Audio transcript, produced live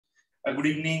Good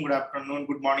evening, good afternoon,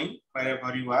 good morning,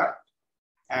 wherever you are.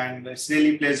 And it's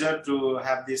really a pleasure to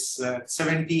have this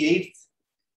 78th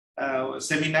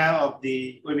seminar of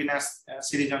the webinar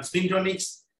series on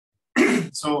spintronics.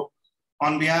 So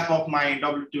on behalf of my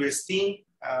W2S team,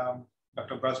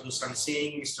 Dr. Brajbhushan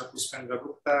Singh, Mr. Pushpendra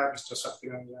Gupta, Mr.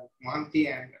 Satyaranjan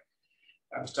Mohanty, and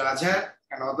Mr. Ajay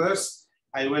and others,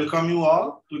 I welcome you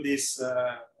all to this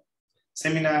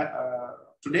seminar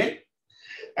today.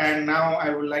 And now I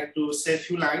would like to say a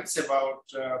few lines about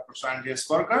Professor Andreas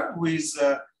Berger, who is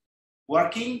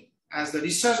working as the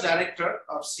research director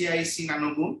of CIC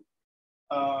Nanoboom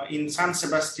in San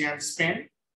Sebastian, Spain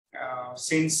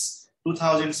since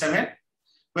 2007,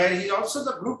 where he is also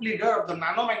the group leader of the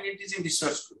nanomagnetism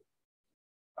research group.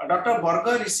 Dr.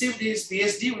 Berger received his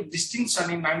PhD with distinction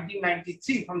in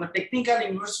 1993 from the Technical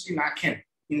University in Aachen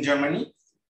in Germany,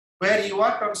 where he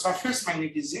worked on surface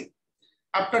magnetism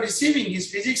after receiving his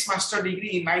physics master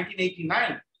degree in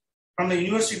 1989 from the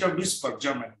University of Duisburg,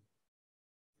 Germany.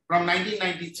 From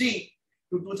 1993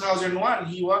 to 2001,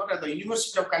 he worked at the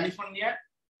University of California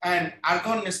and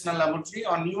Argonne National Laboratory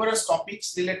on numerous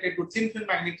topics related to thin film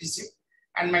magnetism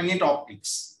and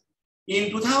magneto-optics.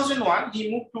 In 2001,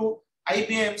 he moved to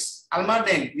IBM's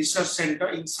Almaden Research Center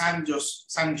in San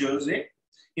Jose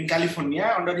in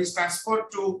California under his transfer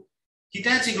to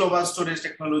Hitachi Global Storage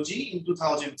Technology in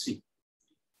 2003.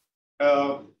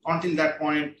 Until that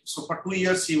point, so for 2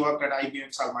 years, he worked at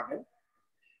IBM's Almaden.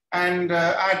 And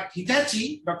at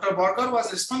Hitachi, Dr. Berger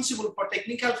was responsible for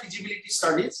technical feasibility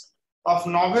studies of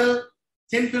novel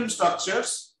thin film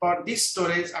structures for disk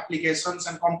storage applications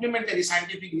and complementary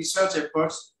scientific research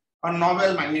efforts on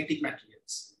novel magnetic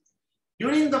materials.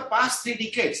 During the past 3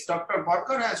 decades, Dr.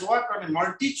 Berger has worked on a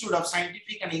multitude of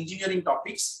scientific and engineering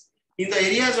topics in the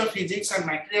areas of physics and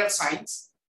material science,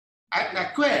 and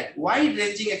acquired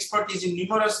wide-ranging expertise in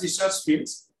numerous research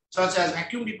fields, such as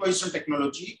vacuum deposition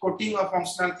technology, coating of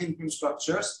functional thin film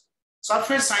structures,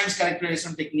 surface science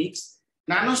characterization techniques,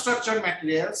 nanostructured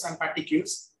materials and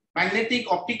particles, magnetic,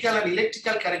 optical, and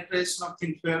electrical characterization of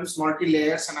thin films,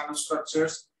 multi-layers and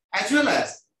nanostructures, as well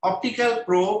as optical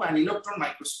probe and electron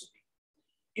microscopy.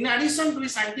 In addition to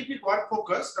his scientific work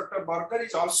focus, Dr. Berger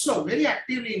is also very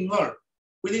actively involved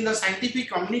within the scientific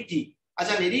community as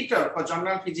an editor for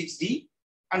Journal Physics D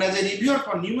and as a reviewer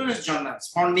for numerous journals,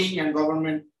 funding and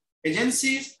government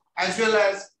agencies, as well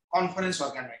as conference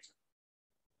organizers.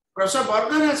 Professor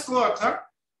Berger has co-authored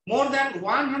more than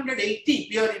 180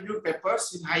 peer-reviewed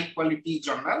papers in high-quality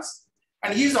journals,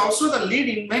 and he is also the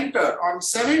lead inventor on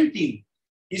 17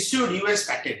 issued US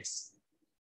patents.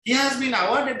 He has been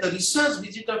awarded the Research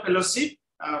Visitor Fellowship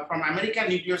from American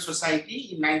Nuclear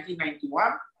Society in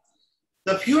 1991,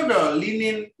 the Fyodor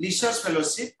Lenin Research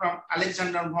Fellowship from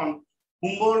Alexander von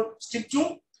Humboldt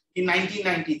Stiftung in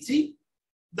 1993,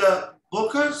 the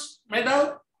Bocuse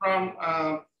Medal from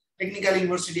Technical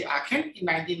University Aachen in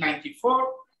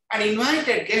 1994, and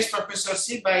invited guest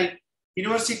professorship by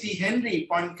University Henri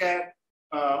Poincaré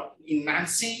in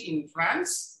Nancy in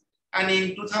France, and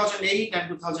in 2008 and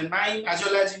 2009, as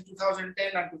well as in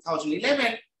 2010 and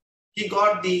 2011, he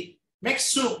got the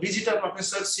Mexu Visitor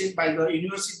Professorship by the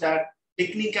Universidad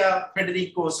Técnica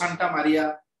Federico Santa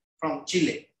Maria from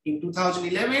Chile in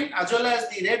 2011, as well as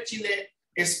the Red Chile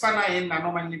Espana en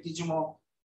Nanomagnetismo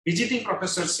Visiting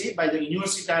Professorship by the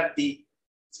Universidad de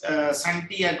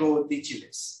Santiago de Chile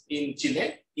in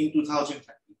Chile in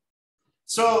 2013.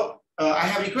 So I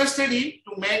have requested him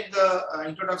to make the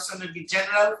introduction a bit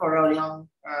general for our young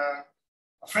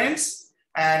friends.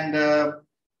 And as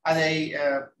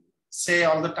I say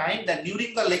all the time, that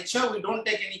during the lecture, we don't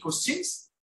take any questions.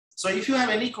 So if you have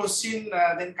any question,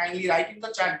 then kindly write in the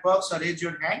chat box or raise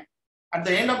your hand. At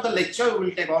the end of the lecture, we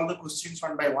will take all the questions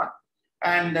one by one.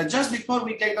 And just before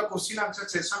we take the question answer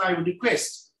session, I would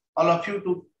request all of you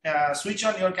to switch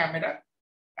on your camera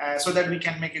so that we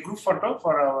can make a group photo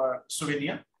for our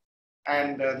souvenir.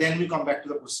 And then we come back to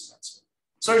the question answer.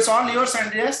 So it's all yours,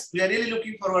 Andreas. We are really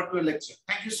looking forward to a lecture.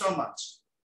 Thank you so much.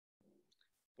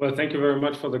 Well, thank you very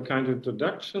much for the kind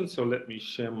introduction. So let me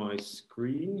share my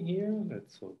screen here.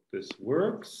 Let's hope this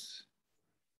works.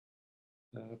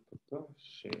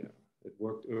 Share. It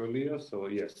worked earlier. So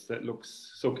yes, that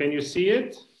looks, so can you see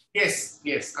it? Yes,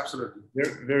 yes, absolutely.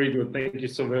 Very good. Thank you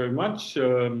so very much.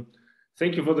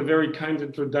 Thank you for the very kind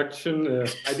introduction.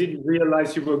 I didn't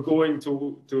realize you were going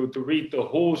to read the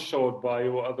whole short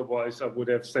bio, otherwise I would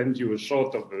have sent you a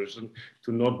shorter version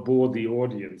to not bore the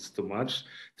audience too much.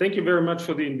 Thank you very much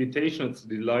for the invitation. It's a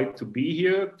delight to be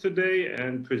here today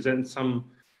and present some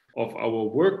of our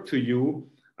work to you.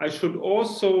 I should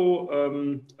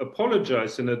also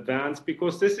apologize in advance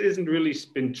because this isn't really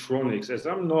spintronics, as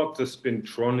I'm not the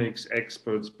spintronics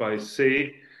expert by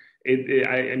se.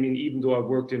 I mean, even though I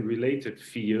worked in related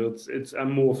fields,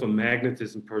 I'm more of a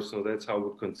magnetism person, so that's how I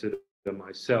would consider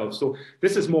myself. So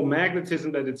this is more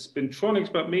magnetism than it's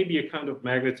spintronics, but maybe a kind of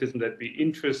magnetism that'd be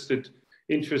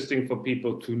interesting for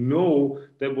people to know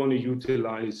that want to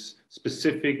utilize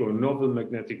specific or novel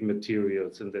magnetic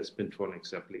materials in their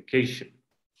spintronics application.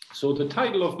 So the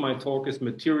title of my talk is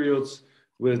Materials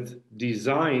with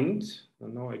Designed.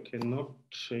 And now I cannot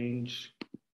change.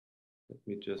 Let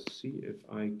me just see if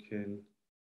I can.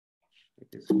 I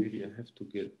guess maybe I have to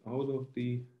get out of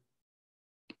the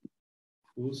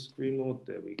full screen mode.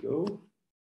 There we go.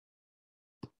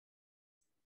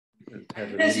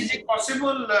 Yes, is it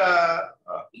possible?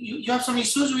 You have some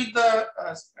issues with the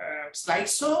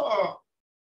slideshow? Or?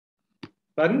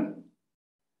 Pardon?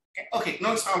 Okay,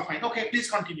 no, it's all fine. Okay,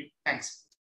 please continue. Thanks.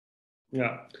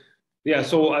 Yeah.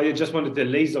 So I just wanted the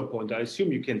laser point. I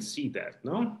assume you can see that,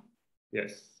 no?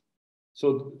 Yes.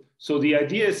 So the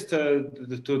idea is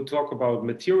to talk about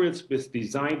materials with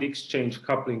designed exchange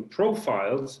coupling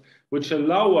profiles, which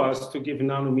allow us to give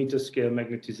nanometer scale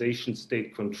magnetization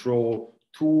state control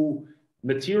to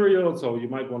materials, or you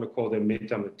might want to call them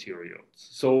metamaterials.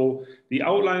 So the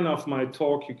outline of my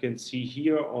talk you can see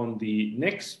here on the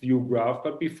next view graph.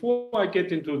 But before I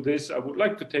get into this, I would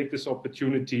like to take this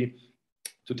opportunity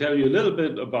to tell you a little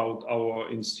bit about our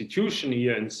institution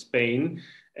here in Spain.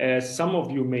 As some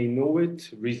of you may know it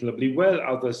reasonably well,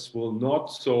 others will not.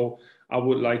 So I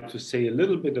would like to say a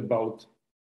little bit about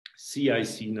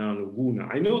CIC Nano Gune.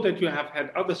 I know that you have had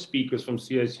other speakers from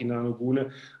CIC Nano Gune.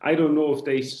 I don't know if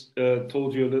they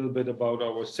told you a little bit about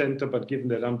our center, but given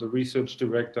that I'm the research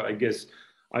director, I guess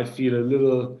I feel a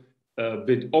little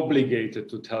bit obligated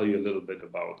to tell you a little bit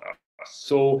about us.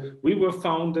 So we were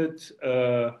founded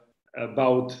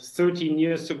about 13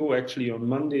 years ago. Actually, on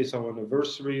Monday is our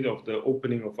anniversary of the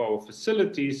opening of our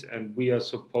facilities, and we are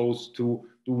supposed to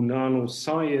do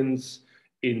nanoscience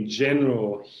in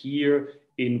general here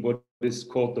in what is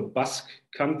called the Basque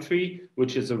country,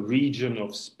 which is a region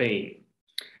of Spain.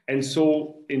 And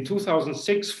so in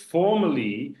 2006,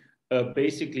 formally,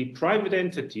 basically private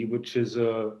entity, which is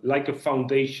like a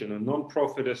foundation, a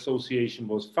non-profit association,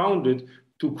 was founded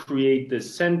to create the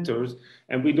centers.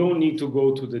 And we don't need to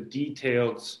go to the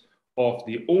details of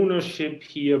the ownership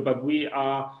here, but we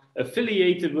are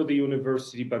affiliated with the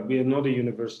university, but we are not a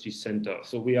university center.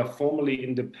 So we are formally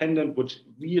independent, which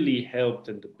really helped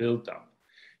in the build-up.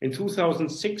 In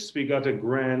 2006, we got a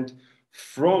grant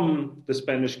from the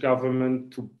Spanish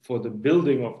government for the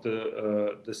building of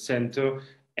the center.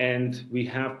 And we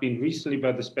have been recently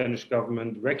by the Spanish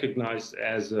government recognized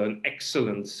as an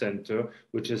excellence center,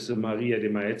 which is the María de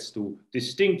Maeztu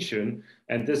distinction.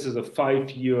 And this is a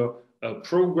 5-year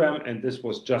program, and this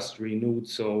was just renewed.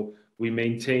 So we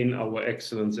maintain our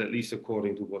excellence, at least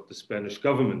according to what the Spanish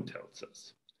government tells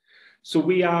us. So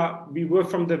we were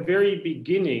from the very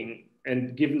beginning,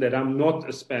 and given that I'm not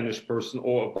a Spanish person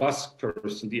or a Basque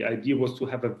person, the idea was to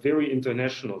have a very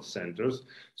international centers.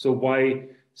 So why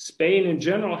Spain in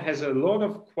general has a lot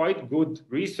of quite good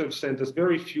research centers,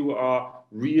 very few are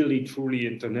really truly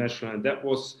international. And that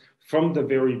was from the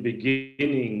very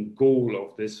beginning goal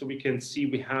of this. So we can see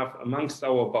we have amongst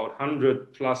our about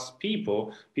 100 plus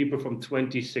people from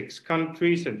 26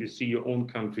 countries, and you see your own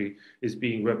country is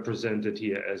being represented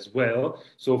here as well.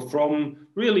 So from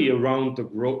really around the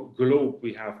globe,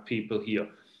 we have people here.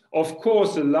 Of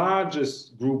course, the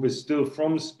largest group is still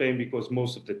from Spain because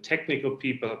most of the technical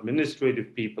people,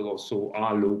 administrative people also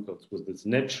are locals, which is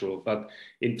natural. But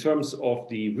in terms of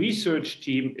the research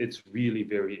team, it's really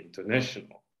very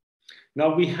international.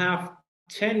 Now we have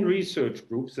 10 research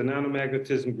groups. The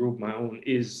nanomagnetism group, my own,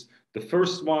 is the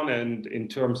first one, and in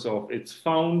terms of its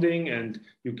founding, and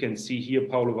you can see here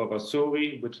Paolo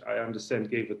Vavasori, which I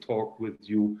understand gave a talk with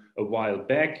you a while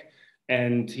back,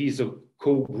 and he's a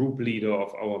co-group leader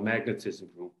of our magnetism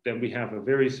group. Then we have a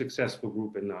very successful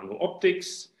group in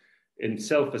nano-optics, in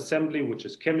self-assembly, which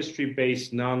is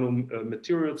chemistry-based,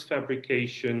 nano-materials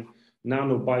fabrication,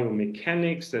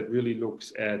 nanobiomechanics, that really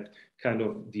looks at kind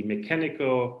of the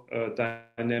mechanical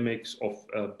dynamics of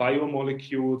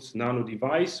biomolecules,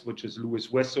 nano-device, which is Luis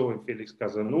Hueso and Felix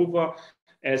Casanova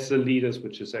as the leaders,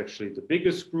 which is actually the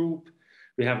biggest group.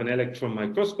 We have an electron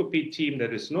microscopy team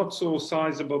that is not so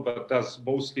sizable, but does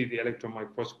mostly the electron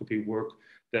microscopy work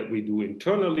that we do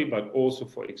internally, but also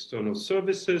for external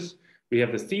services. We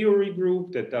have a theory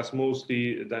group that does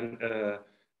mostly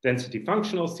density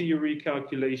functional theory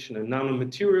calculation, a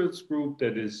nanomaterials group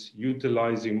that is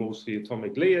utilizing mostly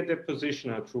atomic layer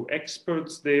deposition, are true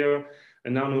experts there. a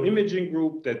nanoimaging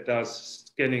group that does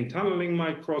scanning tunneling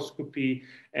microscopy,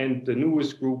 and the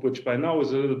newest group, which by now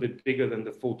is a little bit bigger than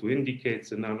the photo indicates,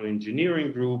 the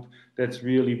nanoengineering group, that's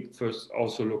really first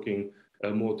also looking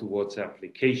more towards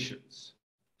applications.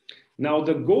 Now,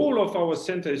 the goal of our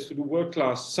center is to do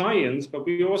world-class science, but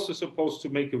we're also supposed to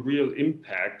make a real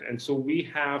impact. And so we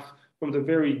have, from the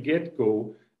very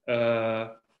get-go,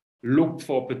 looked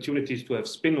for opportunities to have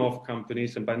spin-off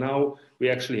companies. And by now, we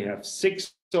actually have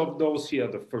 6 of those here,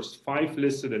 the first 5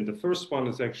 listed. And the first one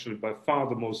is actually by far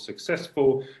the most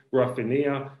successful,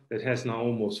 Graphenea, that has now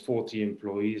almost 40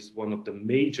 employees, one of the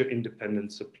major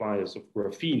independent suppliers of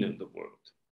graphene in the world.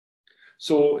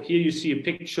 So here you see a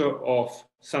picture of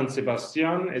San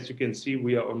Sebastian. As you can see,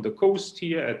 we are on the coast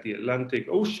here at the Atlantic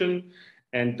Ocean.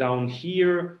 And down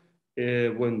here,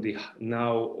 when the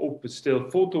now open still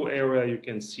photo area, you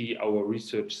can see our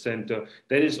research center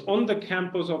that is on the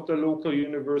campus of the local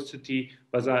university,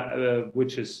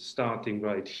 which is starting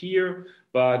right here.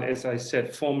 But as I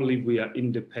said, formally, we are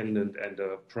independent and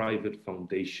a private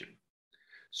foundation.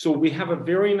 So we have a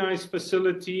very nice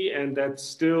facility, and that's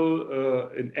still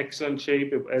in excellent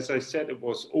shape. As I said, it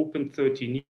was opened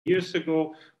 13 years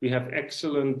ago. We have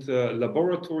excellent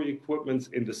laboratory equipment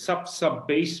in the sub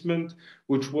basement,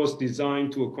 which was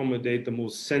designed to accommodate the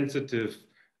most sensitive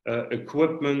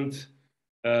equipment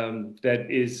that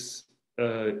is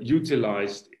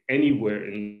utilized anywhere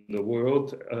in the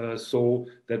world, so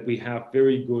that we have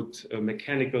very good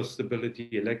mechanical stability,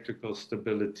 electrical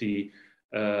stability,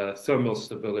 thermal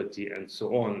stability, and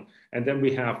so on. And then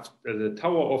we have the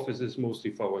tower offices,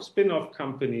 mostly for our spin-off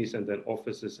companies, and then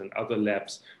offices and other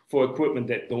labs for equipment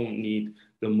that don't need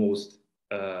the most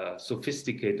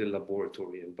sophisticated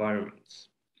laboratory environments.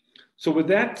 So with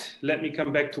that, let me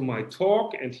come back to my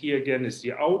talk. And here again is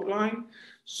the outline.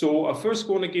 So I first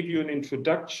want to give you an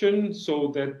introduction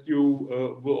so that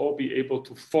you will all be able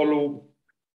to follow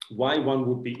why one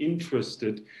would be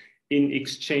interested in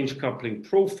exchange coupling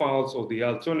profiles, or the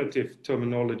alternative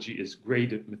terminology is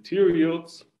graded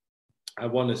materials. I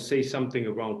want to say something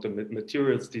around the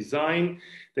materials design,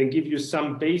 then give you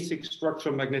some basic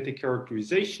structural magnetic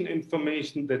characterization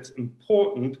information that's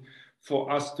important for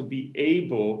us to be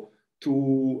able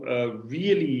to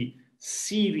really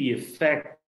see the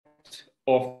effect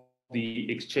of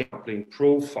the exchange coupling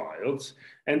profiles,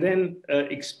 and then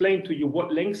explain to you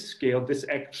what length scale this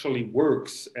actually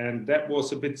works. And that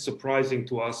was a bit surprising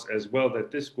to us as well,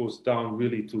 that this goes down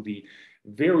really to the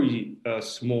very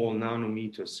small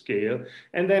nanometer scale.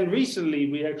 And then recently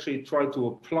we actually tried to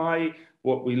apply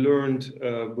what we learned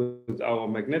with our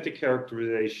magnetic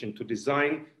characterization to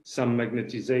design some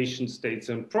magnetization states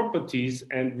and properties,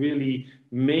 and really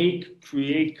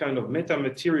create kind of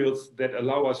metamaterials that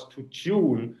allow us to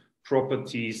tune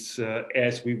properties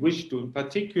as we wish to, in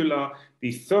particular,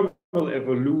 the thermal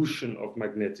evolution of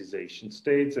magnetization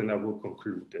states, and I will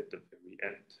conclude at the very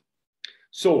end.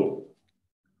 So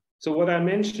what I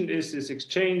mentioned is this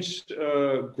exchange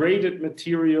graded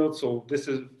material. So this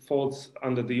falls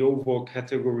under the overall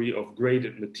category of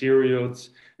graded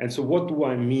materials. And so what do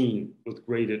I mean with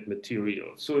graded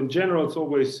materials? So in general, it's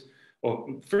always, or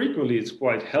frequently, it's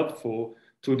quite helpful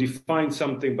to define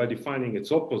something by defining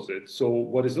its opposite. So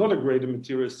what is not a graded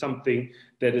material is something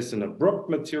that is an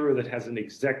abrupt material that has an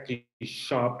exactly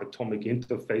sharp atomic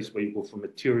interface, where you go from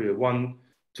material 1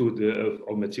 to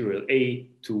or material A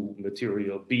to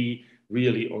material B,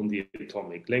 really on the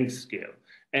atomic length scale.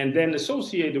 And then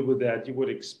associated with that, you would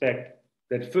expect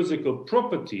that physical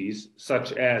properties,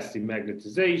 such as the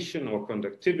magnetization or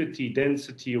conductivity,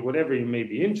 density, or whatever you may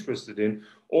be interested in,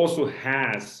 also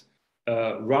has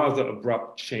rather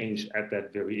abrupt change at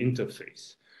that very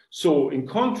interface. So in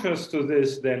contrast to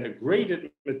this, then a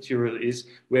graded material is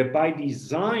where by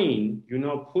design, you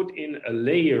now put in a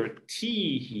layer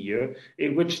T here,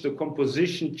 in which the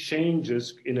composition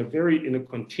changes in a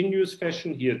continuous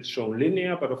fashion. Here it's shown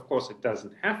linear, but of course it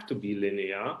doesn't have to be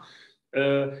linear.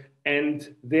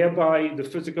 And thereby the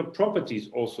physical properties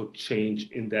also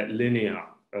change in that linear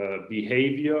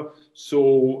behavior,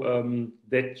 so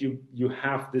that you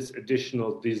have this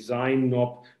additional design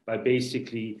knob by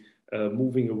basically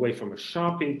moving away from a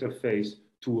sharp interface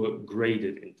to a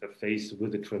graded interface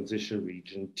with a transition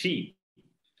region T.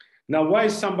 Now, why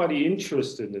is somebody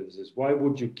interested in this? Why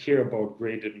would you care about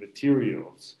graded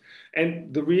materials?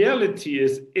 And the reality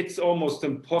is it's almost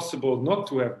impossible not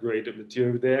to have graded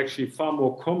materials. They're actually far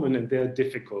more common and they're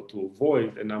difficult to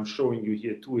avoid. And I'm showing you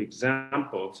here 2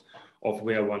 examples of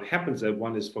where one happens. And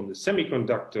one is from the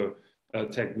semiconductor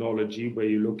technology, where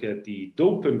you look at the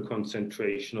dopant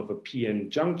concentration of a PN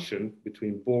junction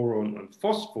between boron and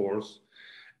phosphorus.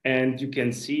 And you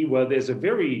can see, well, there's a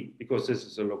very, because this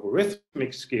is a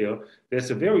logarithmic scale,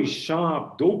 there's a very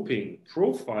sharp doping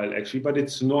profile actually, but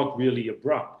it's not really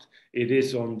abrupt. It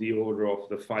is on the order of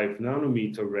the 5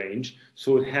 nanometer range.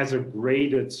 So it has a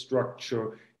graded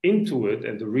structure into it.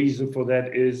 And the reason for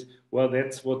that is, well,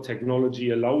 that's what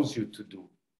technology allows you to do.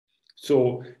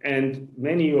 So, and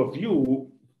many of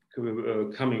you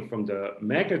coming from the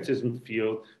magnetism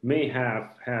field may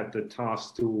have had the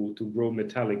task to grow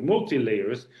metallic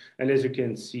multilayers. And as you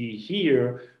can see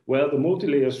here, well, the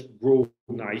multilayers grow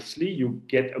nicely. You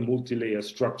get a multilayer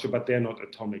structure, but they're not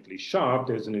atomically sharp.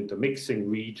 There's an intermixing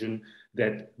region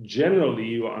that generally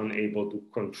you are unable to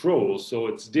control. So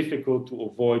it's difficult to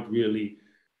avoid really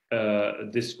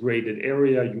this graded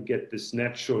area. You get this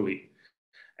naturally.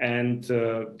 And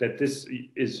that this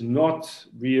is not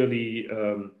really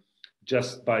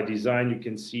just by design. You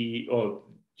can see, or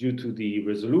due to the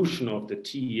resolution of the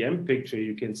TEM picture,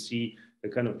 you can see the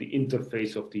kind of the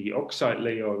interface of the oxide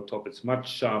layer on top. It's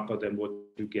much sharper than what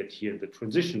you get here in the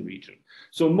transition region.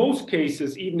 So in most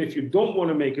cases, even if you don't want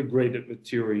to make a graded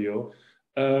material,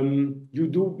 you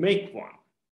do make one.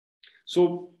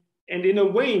 So, and in a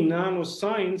way,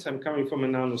 nanoscience, I'm coming from a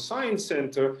nanoscience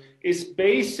center, is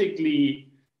basically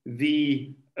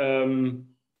the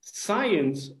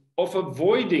science of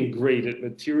avoiding graded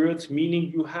materials, meaning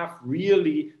you have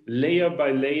really layer by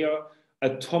layer,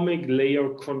 atomic layer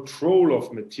control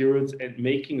of materials and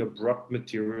making abrupt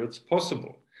materials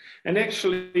possible. And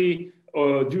actually,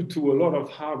 due to a lot of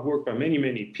hard work by many,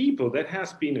 many people, that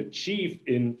has been achieved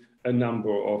in a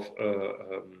number of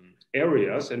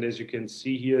areas. And as you can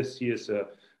see here, here's a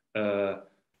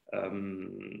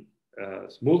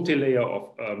multi-layer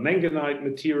of manganite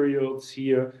materials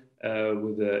here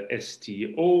with the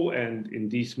STO, and in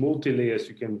these multi-layers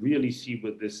you can really see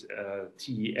with this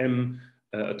TEM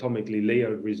atomically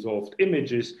layered resolved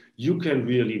images, you can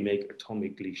really make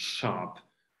atomically sharp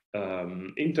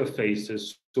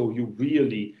interfaces, so you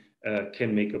really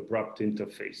can make abrupt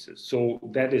interfaces. So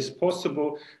that is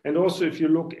possible. And also if you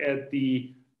look at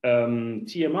the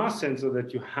TMR sensor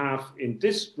that you have in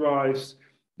disk drives,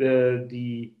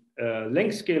 the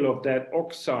length scale of that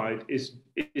oxide is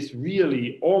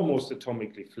really almost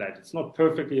atomically flat. It's not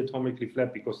perfectly atomically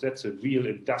flat because that's a real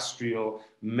industrial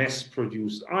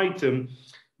mass-produced item,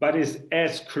 but is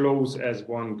as close as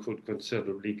one could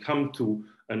conceivably come to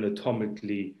an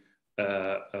atomically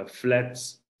flat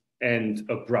and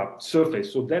abrupt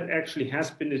surface. So that actually has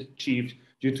been achieved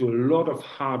due to a lot of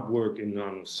hard work in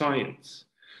nanoscience.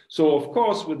 So of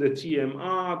course, with the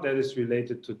TMR, that is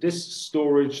related to disk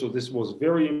storage. So this was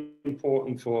very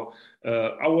important for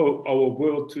our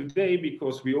world today,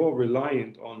 because we are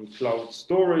reliant on cloud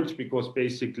storage, because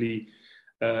basically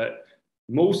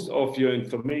most of your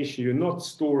information you're not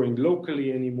storing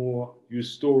locally anymore. You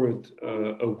store it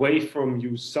away from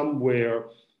you somewhere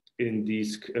in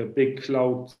these big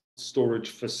cloud storage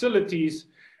facilities.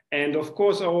 And of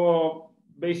course, our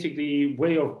basically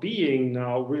way of being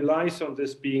now relies on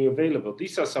this being available.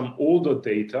 These are some older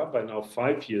data, by now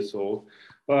 5 years old,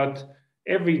 but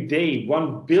every day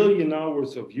 1 billion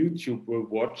hours of YouTube were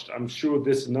watched. I'm sure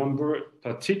this number,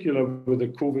 particularly with the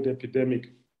COVID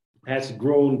epidemic, has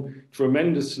grown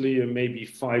tremendously, and maybe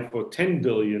 5 or 10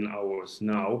 billion hours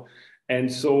now.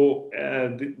 And so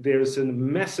there's a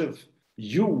massive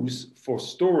use for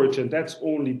storage, and that's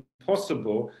only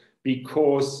possible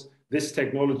because this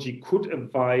technology could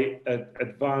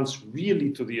advance really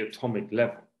to the atomic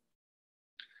level.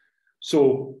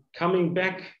 So coming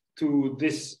back to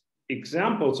these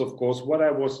examples, of course, what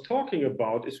I was talking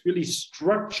about is really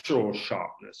structural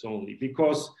sharpness only,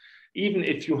 because even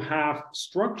if you have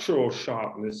structural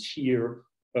sharpness here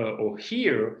or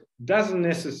here, doesn't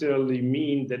necessarily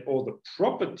mean that all the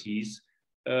properties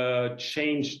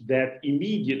change that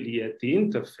immediately at the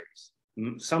interface.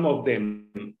 Some of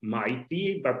them might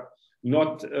be, but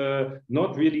not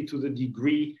really to the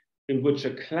degree in which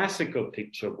a classical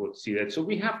picture would see that. So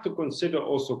we have to consider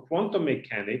also quantum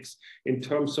mechanics in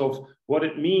terms of what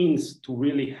it means to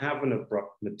really have an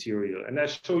abrupt material. And I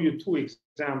show you 2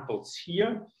 examples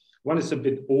here. One is a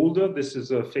bit older. This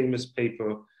is a famous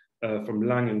paper from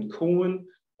Lang and Cohen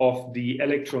of the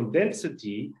electron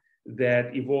density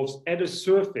that evolves at a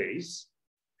surface.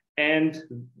 And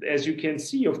as you can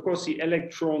see, of course, the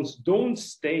electrons don't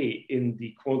stay in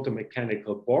the quantum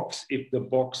mechanical box if the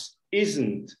box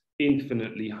isn't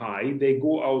infinitely high. They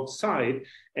go outside,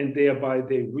 and thereby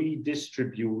they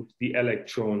redistribute the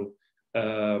electron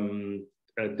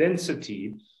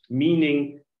density,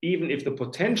 meaning even if the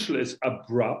potential is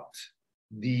abrupt,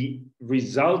 the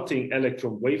resulting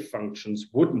electron wave functions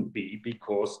wouldn't be,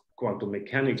 because quantum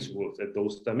mechanics rules at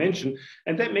those dimensions.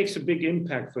 And that makes a big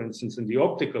impact, for instance, in the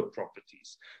optical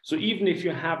properties. So even if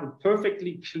you have a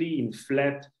perfectly clean,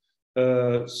 flat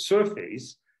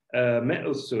surface,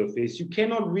 metal surface, you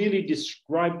cannot really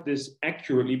describe this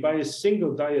accurately by a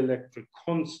single dielectric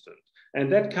constant.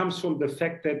 And that comes from the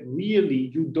fact that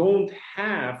really you don't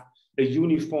have a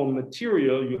uniform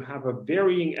material, you have a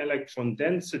varying electron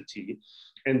density,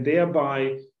 and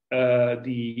thereby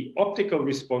the optical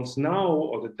response now,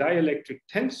 or the dielectric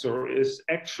tensor, is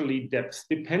actually depth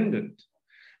dependent.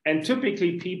 And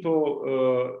typically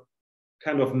people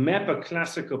kind of map a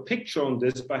classical picture on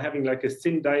this by having like a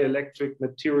thin dielectric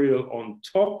material on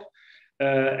top.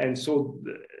 And so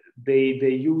they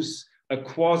use a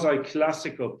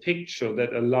quasi-classical picture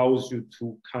that allows you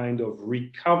to kind of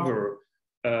recover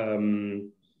a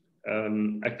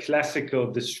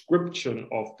classical description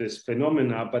of this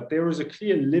phenomena, but there is a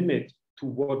clear limit to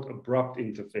what abrupt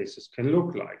interfaces can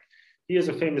look like. Here's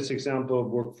a famous example of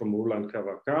work from Roland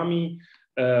Kawakami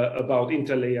about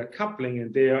interlayer coupling,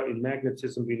 and there in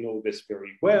magnetism we know this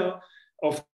very well.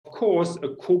 Of course,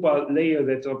 a cobalt layer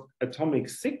that's of atomic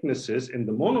thicknesses in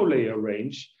the monolayer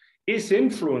range is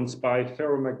influenced by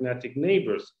ferromagnetic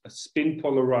neighbors. A spin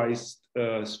polarized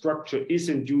structure is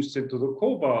induced into the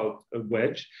cobalt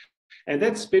wedge, and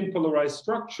that spin polarized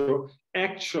structure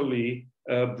actually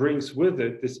brings with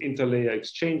it this interlayer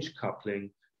exchange coupling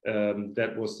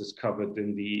that was discovered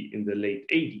in the late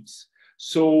 80s.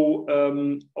 So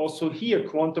also here,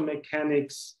 quantum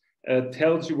mechanics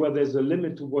tells you where there's a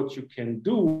limit to what you can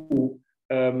do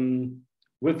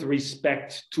with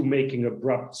respect to making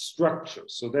abrupt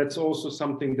structures. So that's also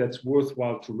something that's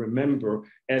worthwhile to remember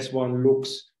as one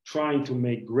looks trying to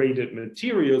make graded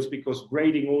materials, because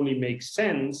grading only makes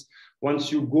sense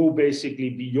once you go basically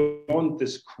beyond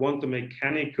this quantum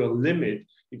mechanical limit,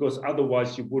 because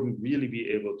otherwise you wouldn't really be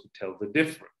able to tell the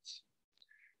difference.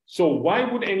 So why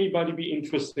would anybody be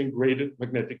interested in graded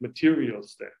magnetic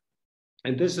materials then?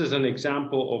 And this is an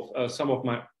example of some of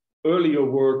my earlier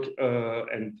work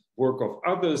and work of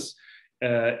others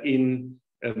in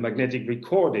magnetic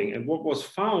recording. And what was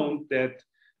found that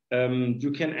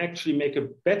you can actually make a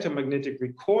better magnetic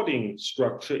recording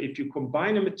structure if you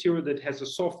combine a material that has a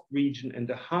soft region and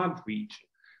a hard region.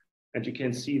 And you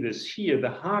can see this here.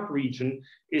 The hard region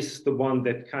is the one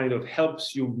that kind of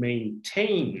helps you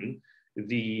maintain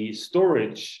the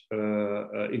storage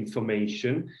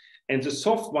information, and the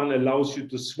soft one allows you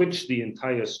to switch the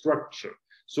entire structure.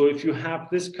 So if you have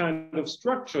this kind of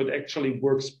structure, it actually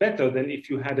works better than if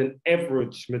you had an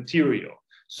average material.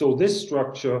 So this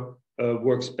structure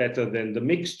works better than the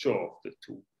mixture of the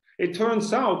two. It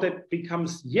turns out that it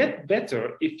becomes yet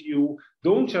better if you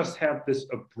don't just have this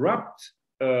abrupt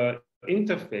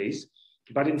interface,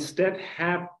 but instead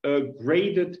have a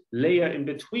graded layer in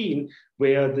between,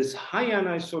 where this high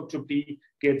anisotropy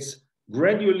gets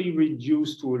gradually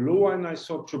reduced to a low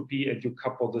anisotropy, and you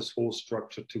couple this whole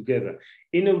structure together.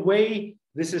 In a way,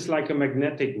 this is like a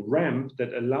magnetic ramp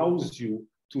that allows you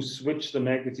to switch the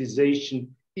magnetization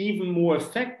even more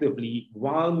effectively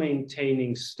while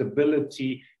maintaining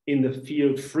stability in the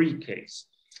field-free case.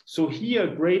 So here,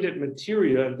 graded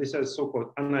material, and this is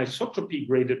so-called anisotropy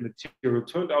graded material,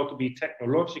 turned out to be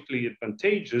technologically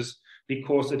advantageous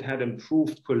because it had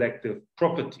improved collective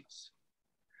properties.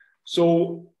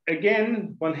 So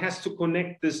again, one has to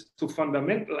connect this to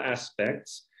fundamental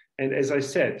aspects. And as I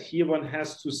said, here one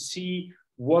has to see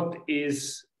what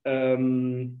is,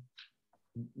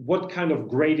 what kind of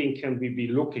grading can we be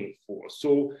looking for?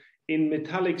 So in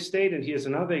metallic state, and here's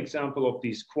another example of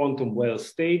these quantum well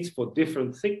states for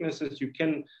different thicknesses, you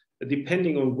can,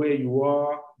 depending on where you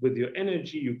are with your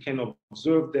energy, you can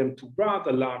observe them to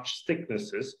rather large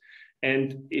thicknesses.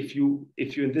 And if you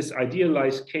in this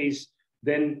idealized case,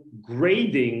 then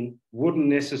grading wouldn't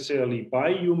necessarily buy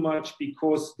you much,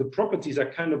 because the properties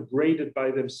are kind of graded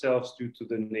by themselves due to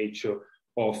the nature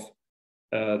of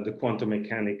the quantum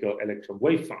mechanical electron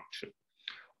wave function.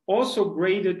 Also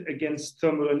graded against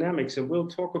thermodynamics, and we'll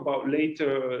talk about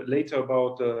later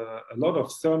about a lot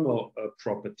of thermal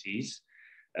properties.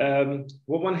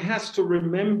 What one has to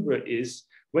remember is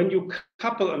when you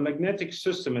couple a magnetic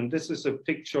system, and this is a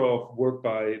picture of work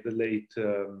by the late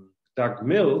Doug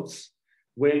Mills,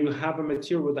 where you have a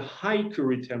material with a high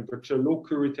Curie temperature, low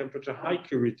Curie temperature, high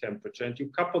Curie temperature, and you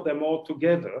couple them all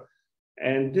together.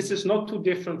 And this is not too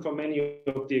different from any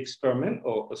of the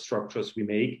experimental structures we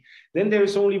make. Then there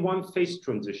is only one phase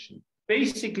transition,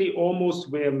 basically almost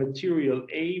where material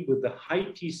A with the high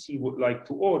TC would like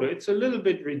to order. It's a little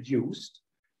bit reduced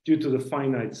due to the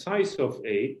finite size of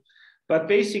A, But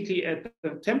basically at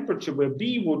the temperature where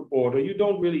B would order, you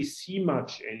don't really see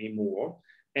much anymore.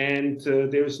 And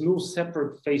there's no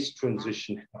separate phase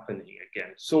transition happening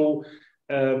again. So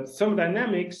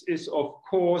thermodynamics is, of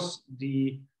course,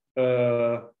 the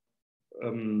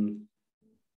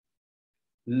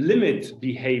limit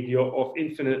behavior of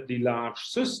infinitely large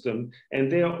system.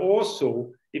 And there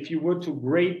also, if you were to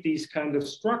grade these kind of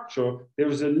structure, there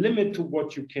is a limit to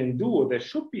what you can do, or there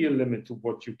should be a limit to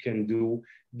what you can do,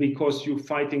 because you're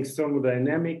fighting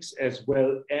thermodynamics as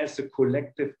well as a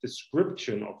collective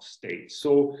description of states.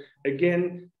 So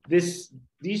again,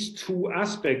 these two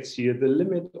aspects here, the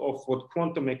limit of what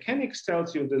quantum mechanics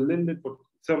tells you and the limit what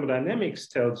thermodynamics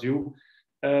tells you,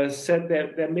 said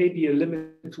that there may be a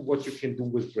limit to what you can do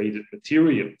with graded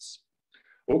materials.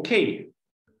 Okay.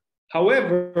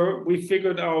 However, we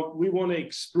figured out we want to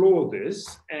explore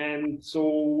this. And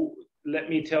so let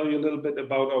me tell you a little bit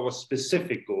about our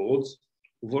specific goals,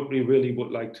 what we really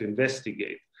would like to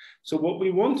investigate. So what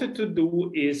we wanted to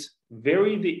do is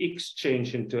vary the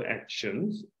exchange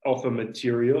interactions of a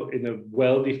material in a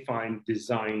well-defined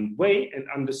design way and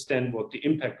understand what the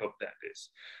impact of that is.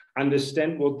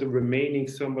 Understand what the remaining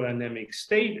thermodynamic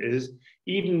state is,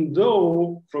 even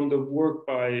though from the work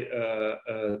by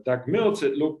Doug Mills,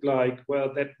 it looked like,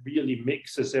 well, that really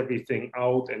mixes everything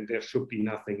out and there should be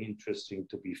nothing interesting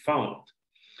to be found.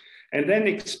 And then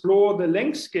explore the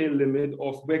length scale limit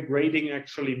of where grading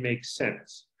actually makes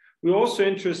sense. We're also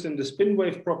interested in the spin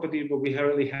wave property, but we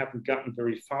really haven't gotten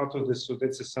very far to this, so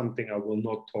this is something I will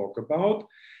not talk about.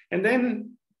 And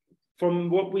then from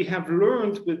what we have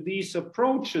learned with these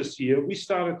approaches here, we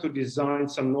started to design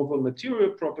some novel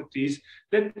material properties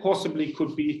that possibly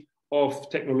could be of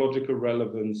technological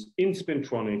relevance in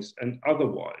spintronics and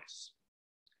otherwise.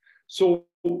 So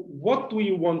what do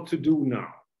you want to do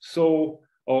now? So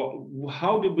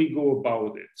how did we go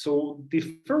about it? So the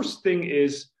first thing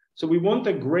is, so we want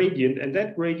a gradient, and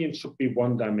that gradient should be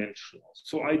one-dimensional.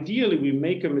 So ideally, we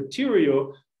make a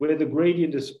material where the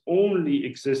gradient is only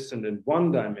existent in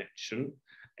one dimension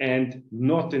and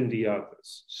not in the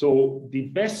others. So the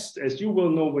best, as you will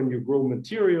know when you grow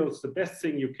materials, the best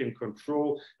thing you can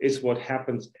control is what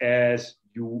happens as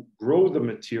you grow the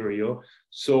material.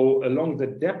 So along the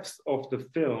depth of the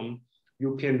film,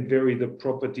 you can vary the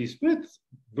properties with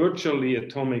virtually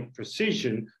atomic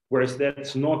precision, whereas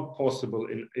that's not possible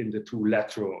in the two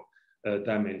lateral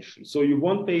dimensions. So you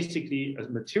want basically a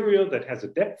material that has a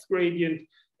depth gradient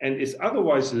and is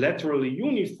otherwise laterally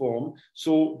uniform,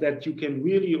 so that you can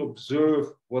really observe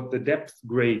what the depth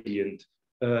gradient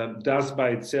does by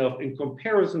itself in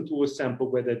comparison to a sample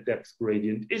where the depth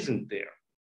gradient isn't there.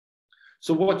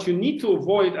 So what you need to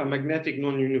avoid are magnetic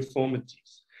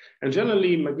non-uniformities. And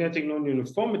generally, magnetic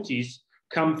non-uniformities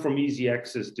come from easy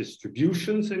access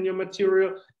distributions in your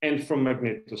material and from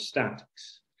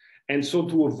magnetostatics. And so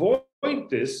to avoid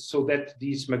this, so that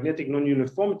these magnetic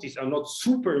non-uniformities are not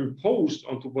superimposed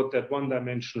onto what that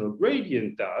one-dimensional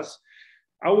gradient does,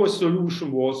 our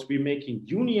solution was we're making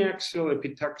uniaxial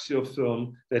epitaxial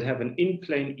film that have an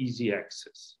in-plane easy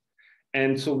access.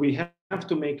 And so we have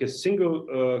to make a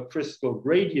single crystal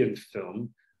gradient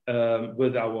film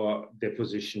with our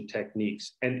deposition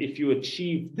techniques. And if you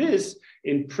achieve this,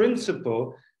 in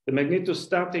principle, the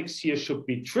magnetostatics here should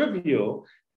be trivial.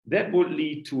 That would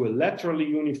lead to a laterally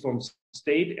uniform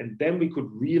state, and then we could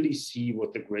really see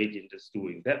what the gradient is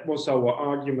doing. That was our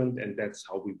argument, and that's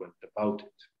how we went about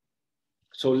it.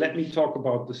 So let me talk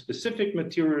about the specific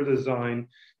material design,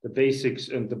 the basics,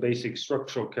 and the basic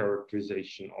structural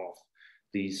characterization of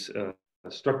these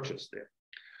structures there.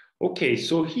 Okay,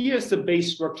 so here's the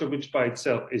base structure, which by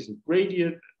itself isn't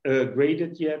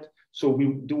graded yet. So we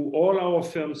do all our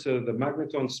films, the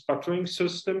magneton sputtering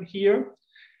system here.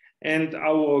 And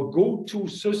our go-to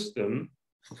system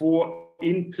for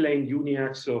in-plane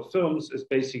uniaxial films is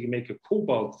basically make a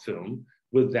cobalt film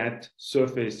with that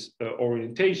surface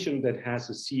orientation that has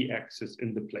a C-axis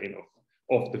in the plane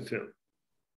of the film.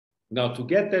 Now, to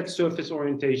get that surface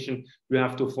orientation, you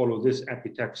have to follow this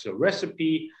epitaxial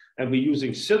recipe, and we're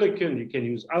using silicon. You can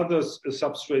use other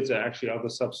substrates. There are actually other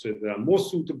substrates that are more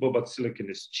suitable, but silicon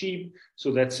is cheap,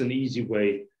 so that's an easy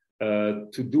way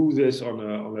to do this on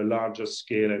a larger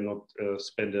scale and not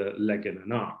spend a leg and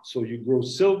an arm. So you grow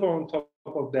silver on top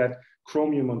of that,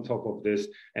 chromium on top of this,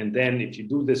 and then if you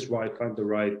do this right, find the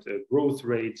right growth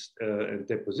rates and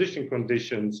deposition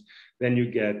conditions, then you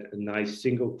get a nice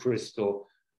single crystal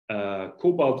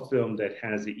cobalt film that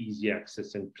has the easy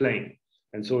access in plane.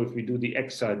 And so if we do the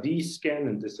XRD scan,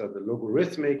 and these are the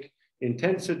logarithmic,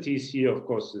 intensities here. Of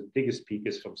course, the biggest peak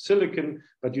is from silicon,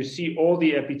 but you see all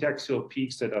the epitaxial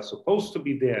peaks that are supposed to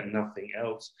be there and nothing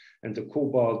else. And the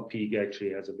cobalt peak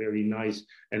actually has a very nice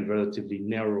and relatively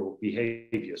narrow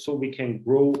behavior. So we can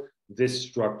grow this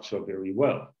structure very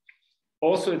well.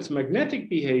 Also, its magnetic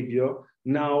behavior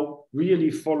now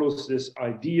really follows this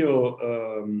ideal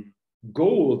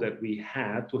goal that we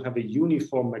had to have a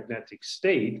uniform magnetic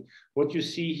state. What you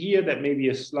see here, that may be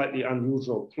a slightly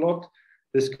unusual plot.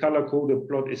 This color-coded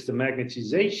plot is the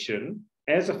magnetization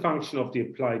as a function of the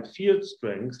applied field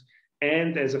strength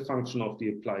and as a function of the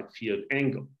applied field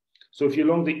angle. So if you're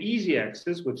along the easy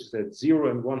axis, which is at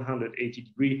 0 and 180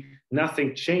 degrees,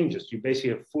 nothing changes. You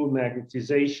basically have full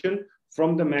magnetization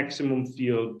from the maximum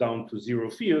field down to 0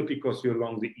 field because you're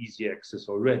along the easy axis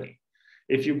already.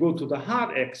 If you go to the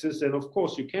hard axis, then of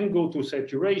course you can go to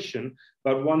saturation,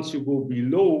 but once you go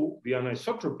below the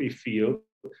anisotropy field,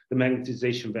 the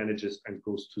magnetization vanishes and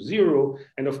goes to 0.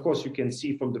 And of course, you can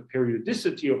see from the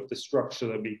periodicity of the structure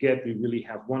that we get, we really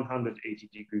have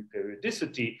 180-degree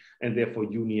periodicity and therefore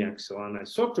uniaxial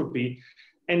anisotropy.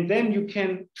 And then you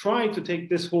can try to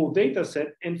take this whole data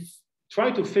set and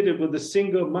try to fit it with a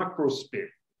single macro spin.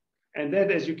 And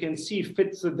that, as you can see,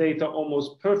 fits the data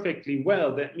almost perfectly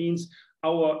well. That means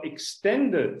our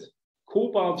extended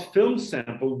cobalt film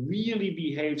sample really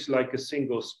behaves like a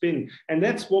single spin. And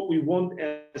that's what we want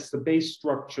as the base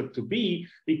structure to be,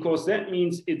 because that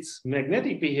means its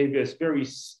magnetic behavior is very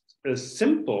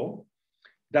simple,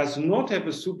 does not have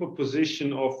a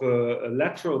superposition of a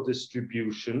lateral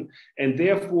distribution, and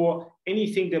therefore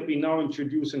anything that we now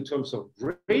introduce in terms of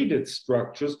graded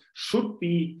structures should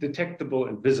be detectable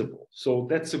and visible. So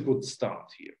that's a good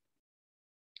start here.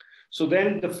 So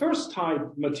then the first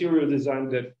type material design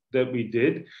that we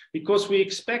did, because we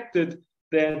expected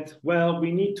that, well,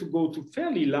 we need to go to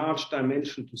fairly large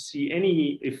dimension to see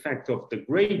any effect of the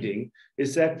grading,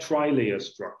 is that tri-layer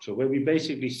structure, where we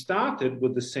basically started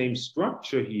with the same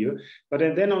structure here, but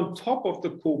then on top of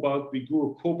the cobalt, we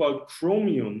grew a cobalt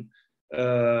chromium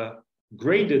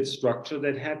graded structure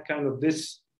that had kind of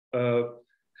this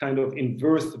kind of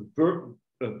inverse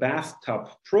bathtub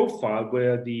profile,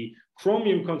 where the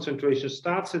chromium concentration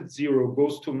starts at 0,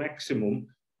 goes to maximum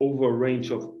over a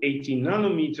range of 18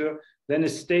 nanometer, then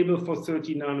is stable for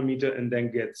 30 nanometer, and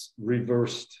then gets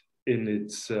reversed in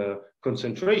its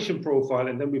concentration profile.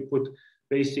 And then we put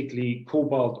basically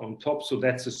cobalt on top. So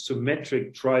that's a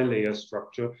symmetric tri-layer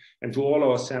structure. And to all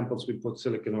our samples, we put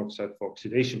silicon oxide for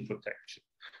oxidation protection.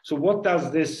 So what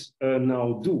does this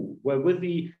now do? Well, with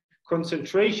the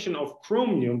concentration of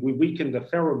chromium, we weaken the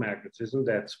ferromagnetism.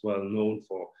 That's well known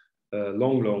for a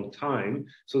long time.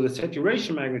 So the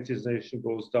saturation magnetization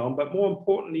goes down, but more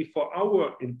importantly for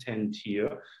our intent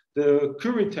here, the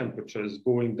Curie temperature is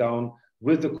going down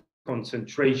with the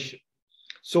concentration.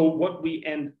 So what we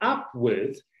end up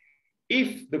with,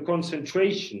 if the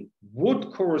concentration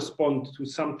would correspond to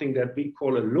something that we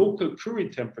call a local Curie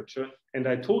temperature, and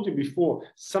I told you before,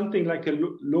 something like a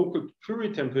local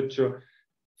Curie temperature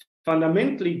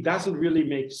fundamentally doesn't really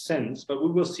make sense, but we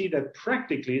will see that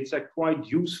practically it's a quite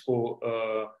useful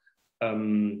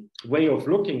way of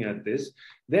looking at this.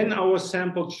 Then our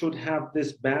sample should have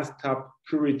this bathtub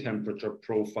Curie temperature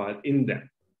profile in them.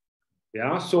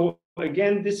 Yeah, so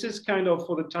again, this is kind of,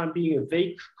 for the time being, a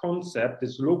vague concept,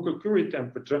 this local Curie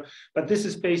temperature, but this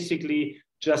is basically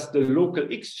just the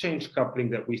local exchange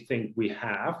coupling that we think we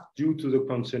have due to the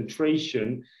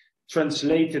concentration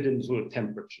translated into a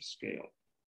temperature scale.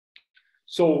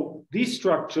 So these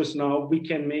structures now we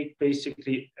can make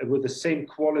basically with the same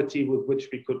quality with which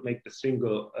we could make the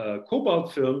single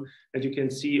cobalt film. As you can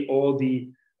see, all the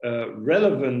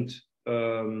relevant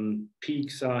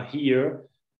peaks are here,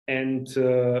 and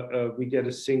we get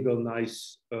a single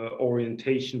nice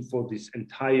orientation for this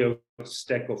entire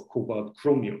stack of cobalt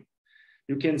chromium.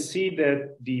 You can see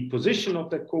that the position of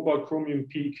that cobalt chromium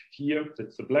peak here,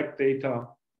 that's the black data,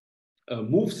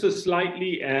 moves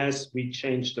slightly as we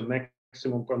change the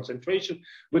maximum concentration,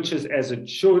 which is as it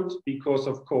should, because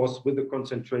of course with the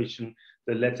concentration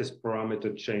the lattice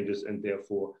parameter changes and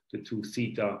therefore the 2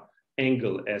 theta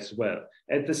angle as well.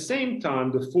 At the same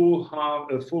time, the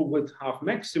full width half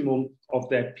maximum of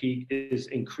that peak is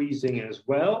increasing as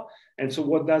well. And so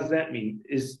what does that mean?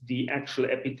 Is the actual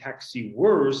epitaxy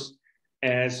worse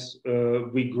as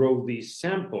we grow these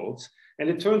samples? And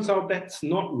it turns out that's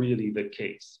not really the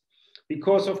case,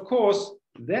 because of course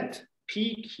that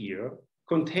peak here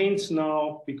contains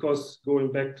now, because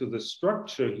going back to the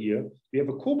structure here, we have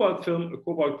a cobalt film, a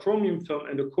cobalt chromium film,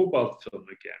 and a cobalt film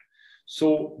again.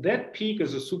 So that peak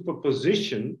is a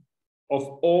superposition of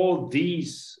all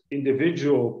these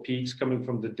individual peaks coming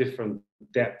from the different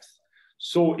depths.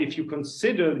 So if you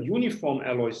consider uniform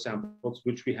alloy samples,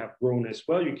 which we have grown as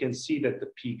well, you can see that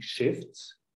the peak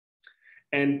shifts.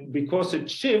 And because it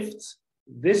shifts,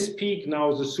 this peak now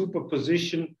is a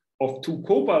superposition of two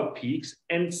cobalt peaks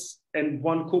and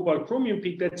one cobalt chromium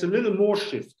peak that's a little more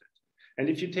shifted. And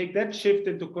if you take that shift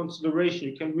into consideration,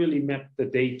 you can really map the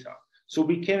data. So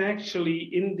we can actually,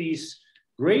 in these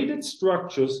graded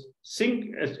structures,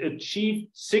 achieve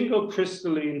single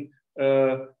crystalline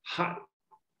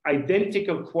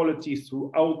identical quality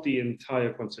throughout the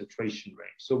entire concentration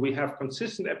range. So we have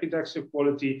consistent epitaxial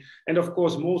quality. And of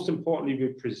course, most importantly,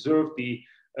 we preserve the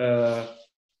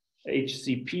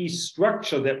HCP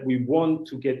structure that we want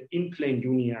to get in-plane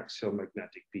uniaxial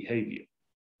magnetic behavior.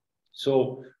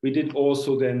 So we did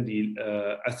also then the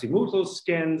azimuthal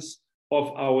scans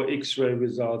of our X-ray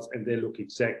results, and they look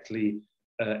exactly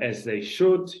as they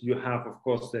should. You have, of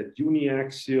course, that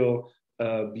uniaxial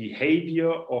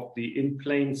behavior of the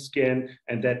in-plane scan,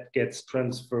 and that gets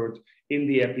transferred in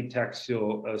the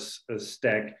epitaxial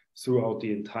stack throughout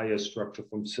the entire structure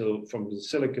from the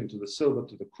silicon to the silver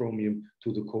to the chromium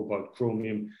to the cobalt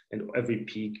chromium, and every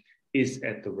peak is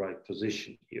at the right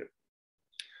position here.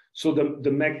 So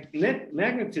the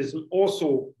magnetism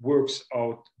also works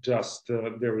out just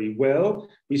very well.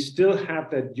 We still have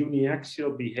that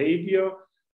uniaxial behavior.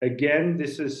 Again,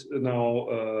 this is now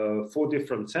 4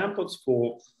 different samples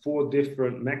for 4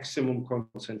 different maximum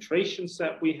concentrations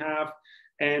that we have.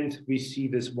 And we see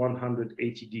this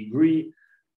 180-degree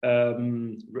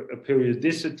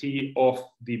periodicity of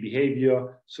the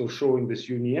behavior, so showing this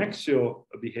uniaxial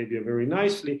behavior very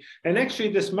nicely. And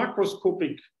actually, this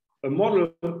macroscopic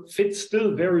model fits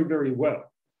still very, very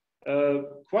well.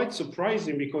 Quite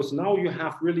surprising, because now you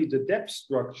have really the depth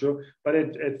structure, but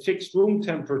at fixed room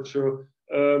temperature,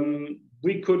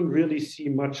 we couldn't really see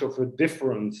much of a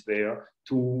difference there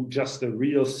to just a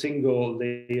real single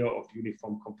layer of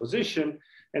uniform composition.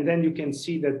 And then you can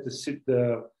see that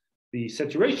the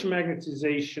saturation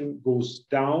magnetization goes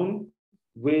down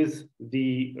with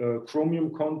the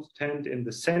chromium content in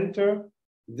the center.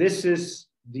 This is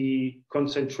the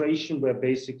concentration where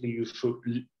basically you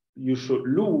should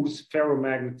lose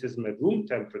ferromagnetism at room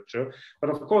temperature. But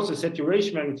of course, the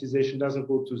saturation magnetization doesn't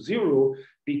go to 0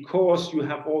 because you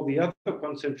have all the other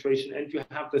concentration and you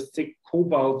have the thick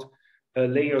cobalt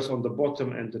layers on the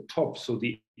bottom and the top. So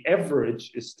the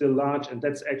average is still large, and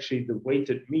that's actually the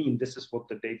weighted mean. This is what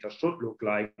the data should look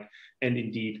like. And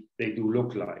indeed, they do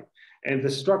look like. And the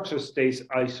structure stays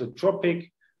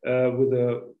isotropic with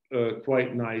a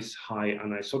quite nice high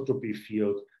anisotropy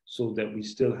field, so that we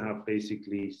still have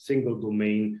basically single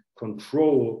domain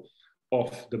control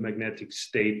of the magnetic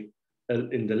state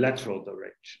in the lateral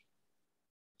direction.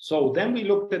 So then we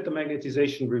looked at the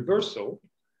magnetization reversal.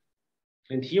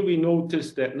 And here we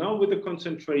notice that now with the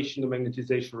concentration, the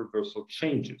magnetization reversal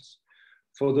changes.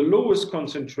 For the lowest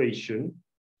concentration,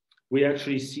 we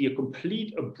actually see a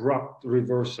complete abrupt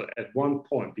reversal at one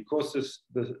point, because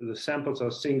the samples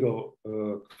are single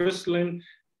crystalline.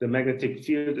 The magnetic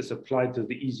field is applied to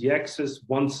the easy axis.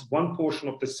 Once one portion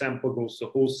of the sample goes, the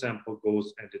whole sample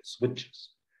goes, and it switches.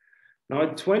 Now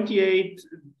at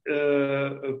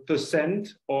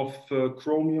 28% of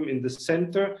chromium in the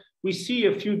center, we see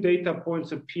a few data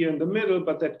points appear in the middle,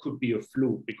 but that could be a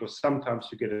fluke, because sometimes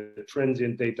you get a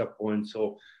transient data point.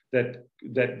 So that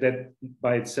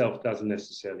by itself doesn't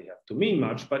necessarily have to mean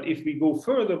much. But if we go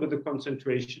further with the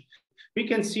concentration, we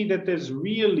can see that there's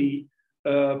really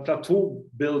plateau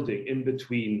building in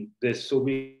between this. So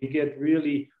we get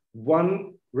really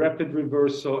one rapid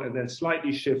reversal and then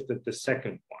slightly shifted the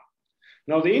second one.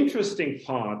 Now, the interesting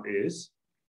part is,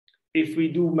 if we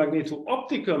do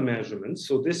magneto-optical measurements,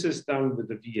 so this is done with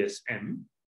the VSM,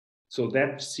 so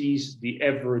that sees the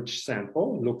average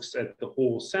sample, looks at the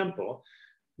whole sample.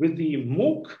 With the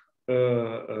MOOC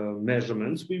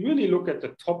measurements, we really look at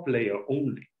the top layer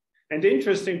only. And the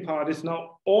interesting part is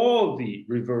now all the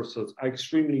reversals are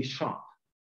extremely sharp.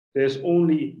 There's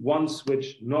only one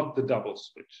switch, not the double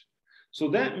switch. So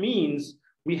that means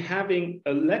we're having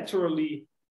a laterally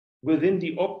within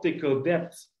the optical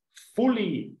depth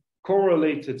fully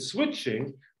correlated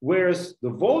switching, whereas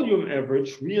the volume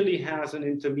average really has an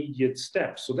intermediate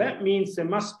step. So that means there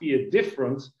must be a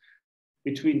difference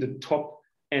between the top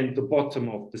and the bottom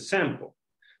of the sample.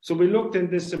 So we looked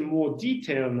at this in more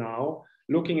detail now,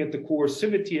 looking at the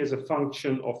coercivity as a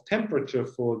function of temperature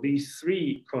for these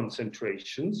 3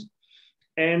 concentrations.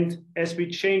 And as we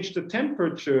change the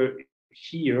temperature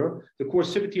here, the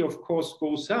coercivity of course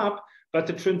goes up, but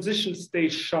the transition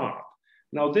stays sharp.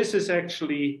 Now this is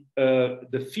actually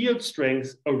the field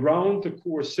strength around the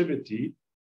coercivity.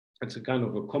 It's a kind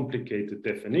of a complicated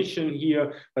definition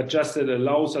here, but just that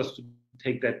allows us to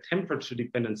take that temperature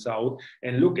dependence out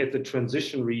and look at the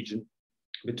transition region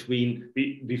between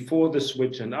before the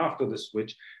switch and after the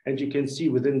switch. And you can see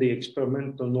within the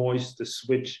experimental noise, the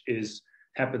switch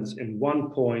happens in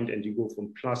one point and you go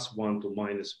from +1 to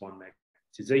 -1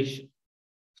 magnetization.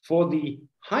 For the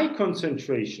high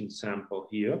concentration sample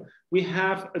here, we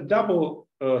have a double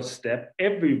step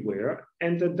everywhere,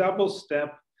 and the double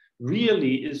step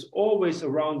really is always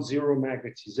around 0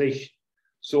 magnetization.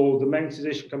 So the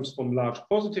magnetization comes from large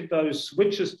positive values,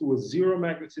 switches to a 0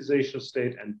 magnetization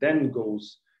state, and then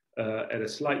goes at a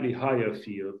slightly higher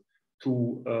field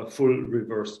to a full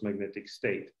reversed magnetic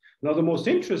state. Now, the most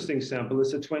interesting sample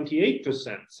is a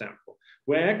 28% sample,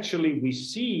 where actually we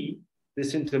see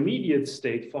this intermediate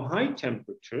state for high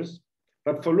temperatures,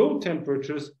 but for low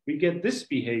temperatures, we get this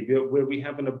behavior where we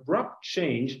have an abrupt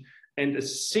change and a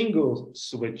single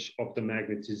switch of the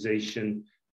magnetization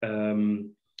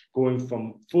going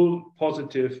from full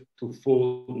positive to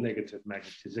full negative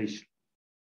magnetization.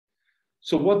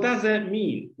 So what does that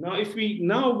mean? Now,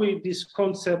 this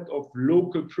concept of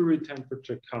local Curie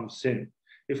temperature comes in.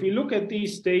 If we look at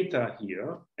these data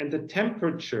here and the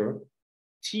temperature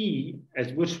T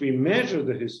at which we measure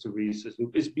the hysteresis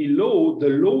loop is below the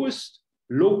lowest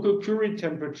local Curie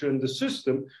temperature in the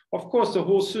system, of course, the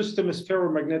whole system is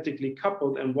ferromagnetically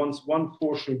coupled, and once one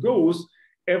portion goes,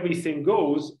 everything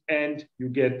goes, and you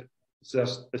get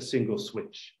just a single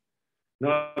switch.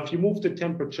 Now, if you move the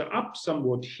temperature up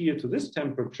somewhat here to this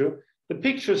temperature, the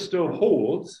picture still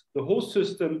holds. The whole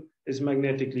system is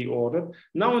magnetically ordered.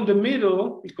 Now in the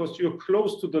middle, because you're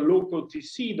close to the local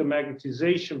TC, the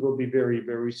magnetization will be very,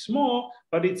 very small,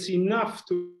 but it's enough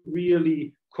to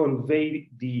really convey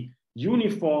the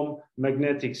uniform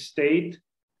magnetic state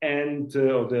and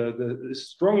the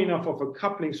strong enough of a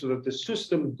coupling so that the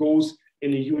system goes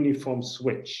in a uniform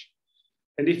switch.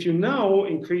 And if you now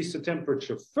increase the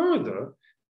temperature further,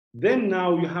 then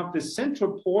now you have this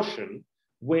central portion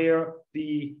where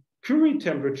the Curie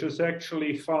temperature is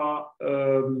actually far,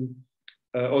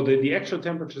 the actual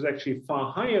temperature is actually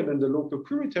far higher than the local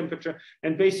Curie temperature.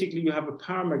 And basically you have a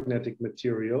paramagnetic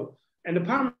material, and the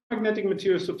paramagnetic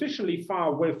material is sufficiently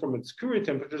far away from its Curie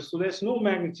temperature, so there's no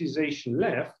magnetization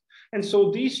left. And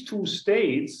so these two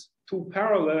states, two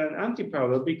parallel and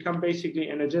anti-parallel, become basically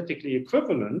energetically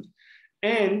equivalent.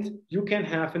 And you can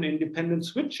have an independent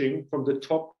switching from the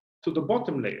top to the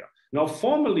bottom layer. Now,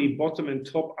 formally, bottom and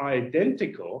top are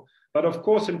identical, but of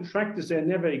course, in practice, they're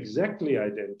never exactly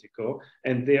identical.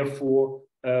 And therefore,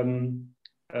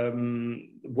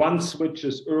 one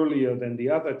switches earlier than the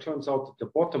other. It turns out that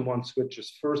the bottom one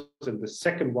switches first, and the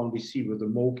second one we see with the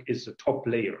MOG is the top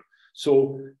layer.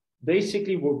 So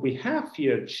basically, what we have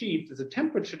here achieved is a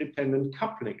temperature-dependent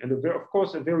coupling, and of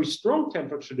course, a very strong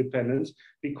temperature dependence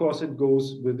because it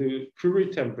goes with the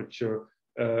Curie temperature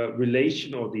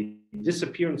relation, or the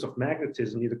disappearance of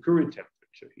magnetism near the Curie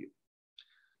temperature here.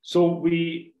 So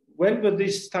we went with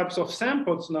these types of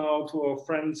samples now to our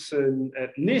friends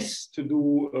at NIST to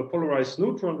do a polarized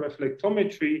neutron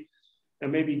reflectometry.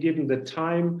 And maybe given the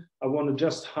time, I want to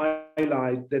just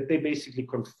highlight that they basically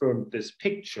confirmed this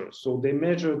picture. So they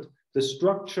measured the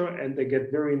structure and they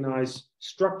get very nice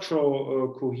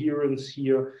structural coherence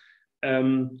here.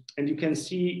 And you can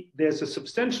see there's a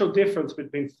substantial difference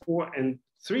between 400 and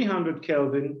 300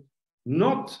 Kelvin,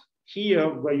 not here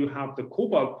where you have the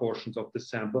cobalt portions of the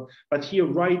sample, but here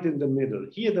right in the middle.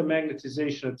 Here the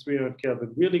magnetization at 300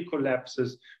 Kelvin really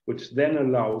collapses, which then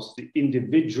allows the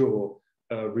individual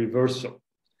reversal.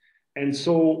 And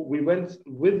so we went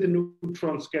with the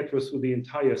neutron scatter through the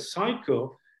entire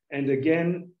cycle. And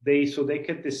again, they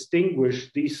can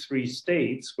distinguish these three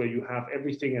states where you have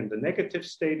everything in the negative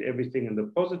state, everything in the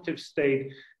positive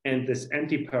state, and this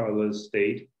anti-parallel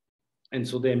state. And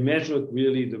so they measured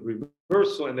really the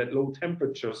reversal, and at low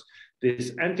temperatures,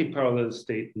 this anti-parallel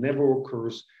state never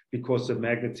occurs because the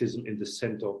magnetism in the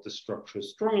center of the structure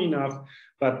is strong enough.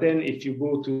 But then if you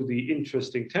go to the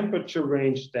interesting temperature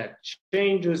range, that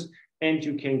changes, and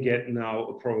you can get now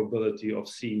a probability of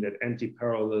seeing that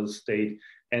anti-parallel state.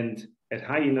 And at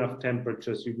high enough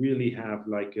temperatures, you really have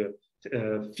like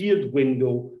a field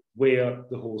window where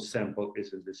the whole sample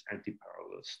is in this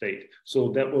anti-parallel state. So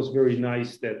that was very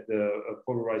nice that the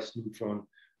polarized neutron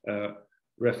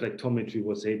reflectometry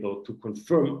was able to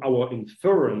confirm our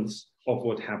inference of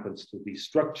what happens to these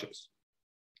structures.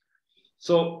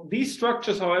 So these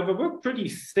structures, however, were pretty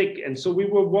thick. And so we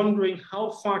were wondering, how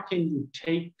far can you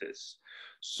take this?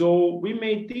 So we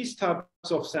made these types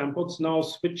of samples, now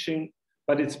switching,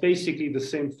 but it's basically the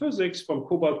same physics from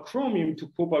cobalt chromium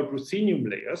to cobalt ruthenium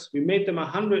layers. We made them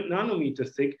 100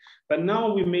 nanometer thick, but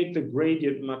now we made the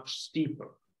gradient much steeper.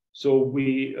 So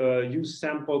we use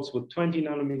samples with 20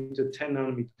 nanometer, 10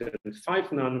 nanometer, and 5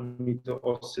 nanometer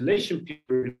oscillation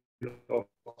period of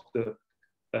the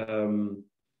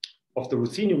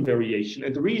ruthenium variation.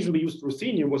 And the reason we used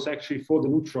ruthenium was actually for the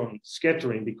neutron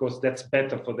scattering, because that's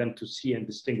better for them to see and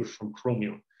distinguish from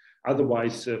chromium.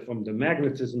 Otherwise, from the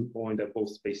magnetism point, they're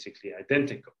both basically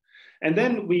identical. And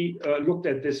then we looked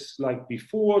at this like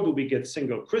before. Do we get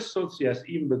single crystals? Yes,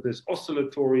 even with this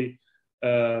oscillatory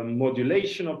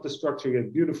modulation of the structure, you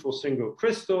get beautiful single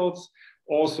crystals.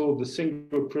 Also, the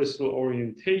single crystal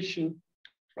orientation,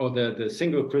 or the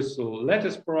single crystal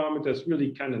lattice parameters,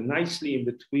 really kind of nicely in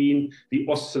between the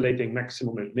oscillating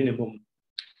maximum and minimum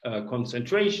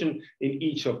concentration in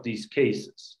each of these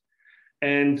cases.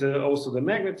 And also the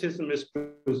magnetism is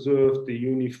preserved, the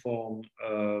uniform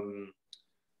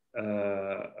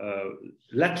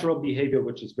lateral behavior,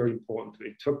 which is very important to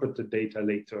interpret the data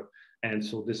later. And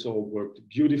so this all worked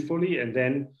beautifully. And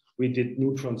then we did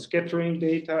neutron scattering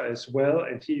data as well.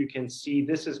 And here you can see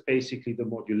this is basically the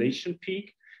modulation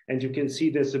peak. And you can see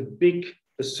there's a big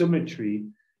asymmetry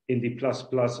in the plus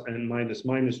plus and minus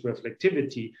minus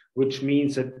reflectivity, which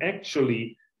means that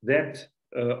actually that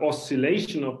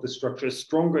oscillation of the structure is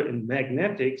stronger in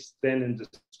magnetics than in the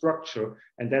structure.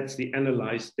 And that's the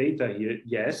analyzed data here.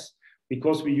 Yes,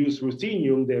 because we use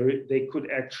ruthenium, they could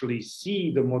actually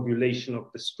see the modulation of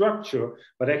the structure,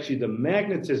 but actually the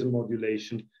magnetism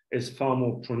modulation is far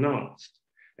more pronounced.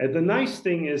 And the nice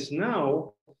thing is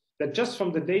now that just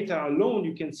from the data alone,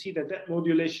 you can see that that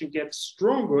modulation gets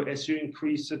stronger as you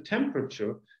increase the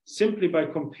temperature, simply by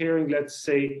comparing, let's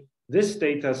say, this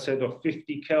data set of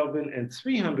 50 Kelvin and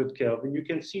 300 Kelvin. You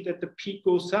can see that the peak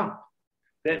goes up.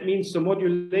 That means the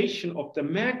modulation of the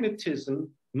magnetism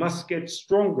must get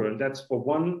stronger. And that's for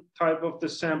one type of the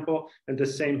sample. And the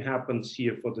same happens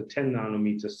here for the 10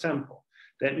 nanometer sample.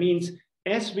 That means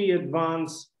as we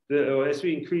advance, as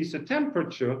we increase the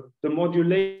temperature, the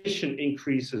modulation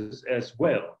increases as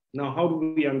well. Now, how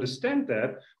do we understand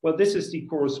that? Well, this is the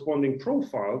corresponding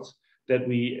profiles that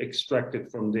we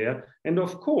extracted from there. And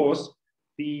of course,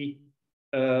 the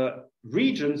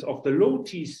regions of the low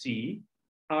TC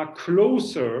are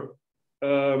closer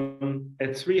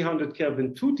at 300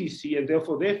 Kelvin to TC, and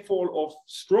therefore they fall off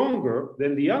stronger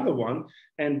than the other one.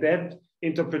 And that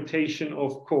interpretation,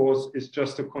 of course, is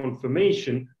just a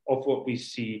confirmation of what we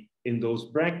see in those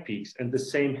Bragg peaks. And the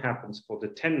same happens for the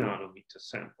 10 nanometer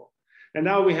sample. And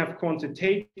now we have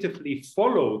quantitatively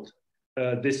followed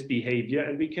this behavior,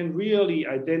 and we can really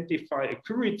identify a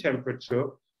Curie temperature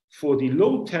for the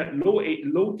low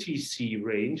TC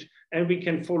range, and we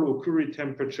can follow Curie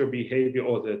temperature behavior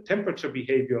or the temperature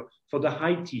behavior for the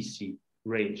high TC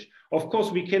range. Of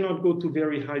course, we cannot go to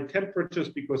very high temperatures,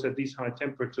 because at these high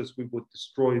temperatures, we would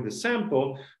destroy the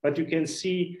sample, but you can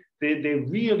see they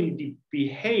really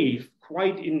behave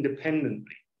quite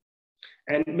independently.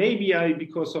 And maybe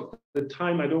because of the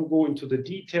time, I don't go into the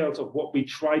details of what we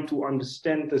try to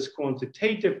understand this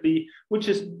quantitatively, which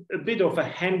is a bit of a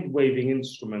hand-waving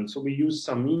instrument. So we use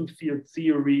some mean field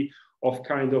theory of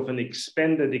kind of an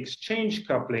expanded exchange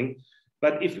coupling.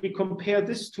 But if we compare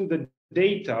this to the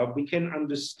data, we can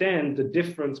understand the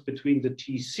difference between the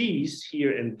TCs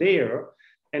here and there,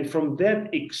 and from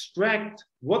that extract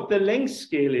what the length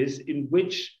scale is in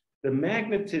which the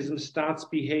magnetism starts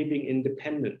behaving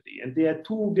independently. And there are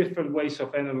two different ways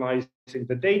of analyzing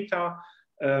the data.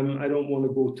 I don't want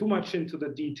to go too much into the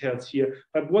details here,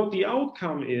 but what the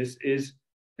outcome is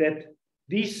that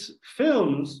these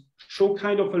films show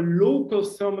kind of a local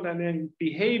thermodynamic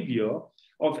behavior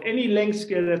of any length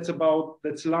scale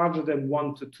that's larger than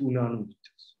 1 to 2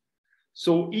 nanometers.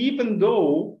 So even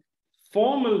though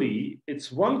formally,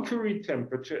 it's one Curie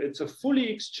temperature, it's a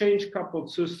fully exchange-coupled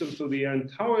system to the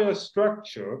entire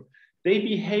structure, they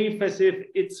behave as if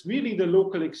it's really the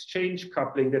local exchange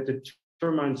coupling that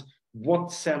determines what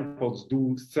samples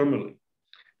do thermally.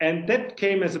 And that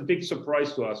came as a big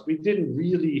surprise to us. We didn't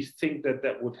really think that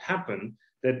that would happen,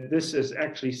 that this is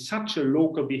actually such a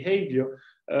local behavior,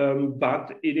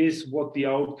 but it is what the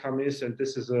outcome is, and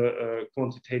this is a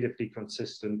quantitatively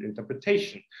consistent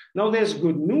interpretation. Now, there's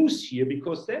good news here,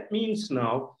 because that means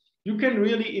now you can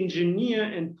really engineer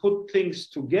and put things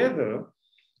together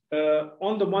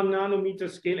on the 1 nanometer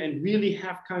scale and really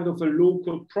have kind of a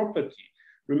local property.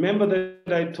 Remember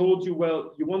that I told you,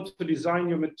 well, you want to design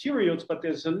your materials, but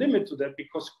there's a limit to that,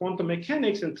 because quantum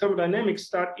mechanics and thermodynamics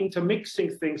start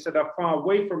intermixing things that are far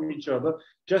away from each other,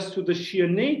 just to the sheer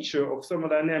nature of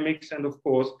thermodynamics and, of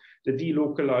course, the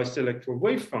delocalized electron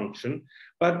wave function.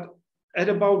 But at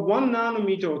about 1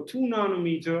 nanometer or 2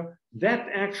 nanometer, that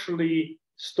actually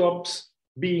stops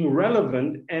being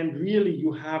relevant, and really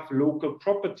you have local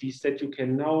properties that you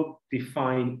can now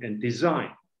define and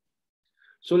design.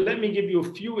 So let me give you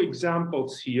a few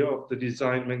examples here of the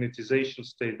design magnetization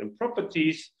state and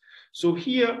properties. So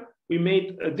here we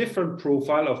made a different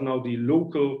profile of now the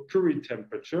local Curie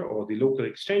temperature, or the local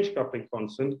exchange coupling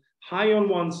constant, high on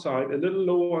one side, a little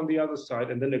lower on the other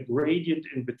side, and then a gradient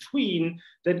in between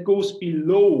that goes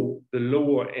below the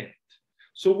lower end.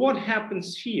 So what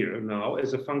happens here now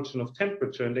as a function of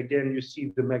temperature? And again, you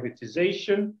see the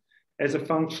magnetization as a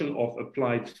function of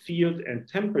applied field and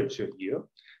temperature here.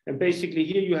 And basically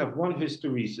here you have one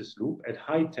hysteresis loop at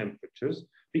high temperatures,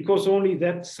 because only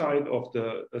that side of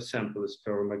the sample is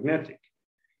ferromagnetic.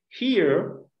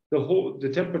 Here, the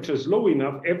temperature is low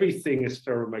enough, everything is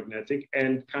ferromagnetic,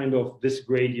 and kind of this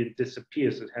gradient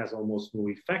disappears. It has almost no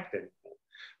effect anymore.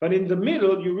 But in the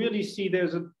middle, you really see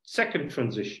there's a second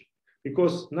transition,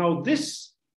 because now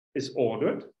this is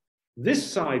ordered. This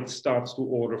side starts to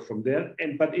order from there,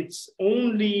 but it's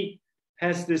only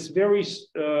has this very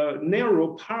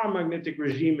narrow paramagnetic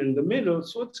regime in the middle,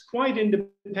 so it's quite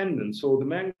independent. So the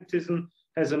magnetism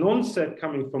has an onset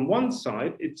coming from one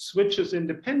side, it switches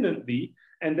independently,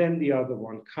 and then the other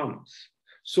one comes.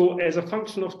 So as a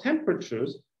function of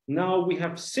temperatures, now we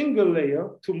have single layer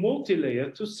to multi-layer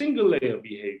to single layer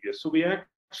behavior. So we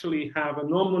actually have a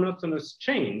non-monotonous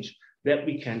change that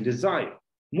we can design.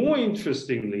 More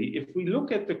interestingly, if we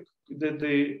look at the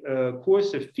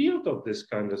coercive field of this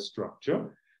kind of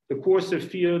structure, the coercive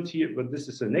field here, but this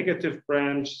is a negative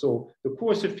branch, so the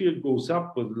coercive field goes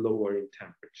up with lowering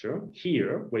temperature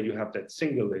here, where you have that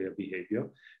single layer behavior.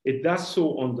 It does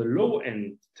so on the low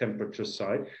end temperature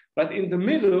side, but in the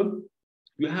middle,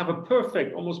 you have a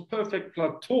perfect, almost perfect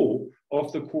plateau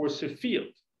of the coercive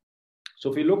field. So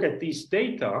if we look at these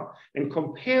data and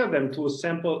compare them to a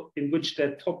sample in which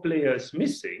that top layer is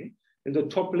missing, in the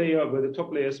top layer, where the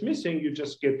top layer is missing, you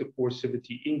just get the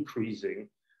coercivity increasing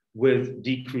with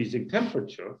decreasing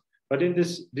temperature. But in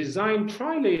this design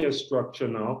tri-layer structure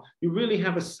now, you really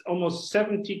have almost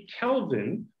 70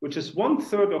 Kelvin, which is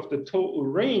 1/3 of the total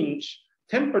range,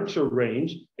 temperature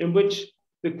range, in which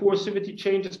the coercivity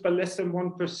changes by less than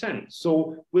 1%.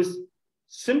 So with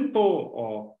simple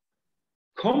or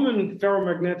common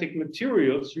ferromagnetic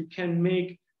materials, you can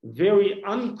make very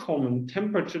uncommon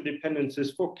temperature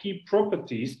dependencies for key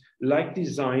properties, like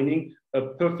designing a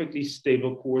perfectly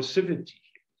stable coercivity.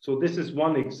 So this is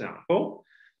one example.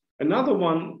 Another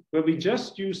one where we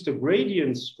just used a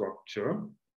gradient structure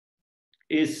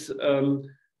is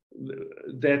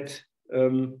that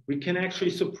we can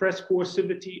actually suppress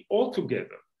coercivity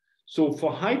altogether. So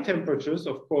for high temperatures,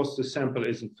 of course, the sample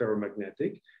isn't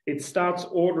ferromagnetic. It starts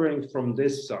ordering from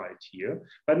this side here.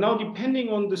 But now, depending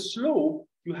on the slope,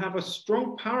 you have a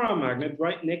strong paramagnet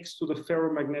right next to the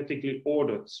ferromagnetically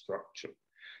ordered structure.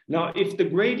 Now, if the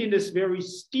gradient is very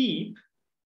steep,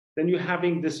 then you're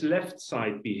having this left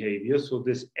side behavior. So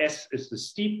this S is the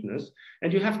steepness,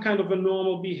 and you have kind of a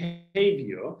normal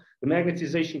behavior. The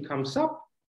magnetization comes up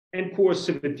and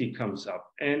coercivity comes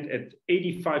up. And at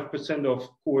 85% of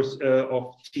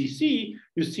TC,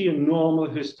 you see a normal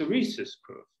hysteresis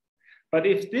curve. But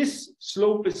if this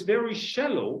slope is very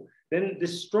shallow, then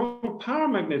this strong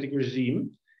paramagnetic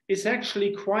regime is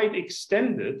actually quite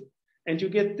extended, and you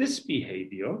get this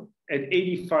behavior at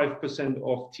 85%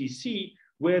 of TC,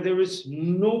 where there is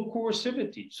no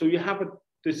coercivity. So you have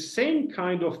the same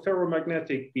kind of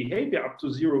ferromagnetic behavior up to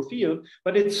zero field,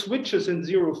 but it switches in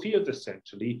zero field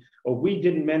essentially, or we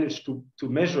didn't manage to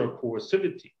measure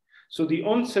coercivity. So the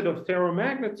onset of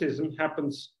ferromagnetism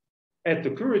happens at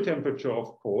the Curie temperature,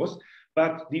 of course,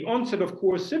 but the onset of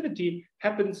coercivity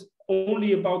happens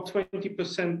only about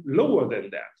 20% lower than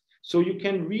that. So you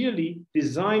can really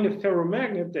design a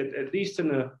ferromagnet that, at least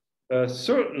in a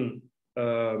certain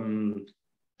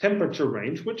temperature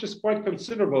range, which is quite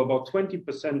considerable, about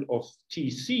 20% of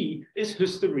TC, is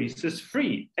hysteresis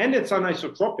free. And it's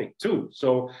anisotropic too.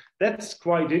 So that's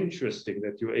quite interesting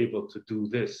that you're able to do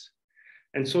this.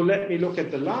 And so let me look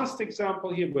at the last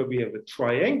example here, where we have a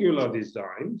triangular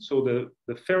design. So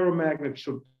the ferromagnet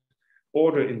should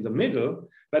order in the middle.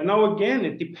 But now again,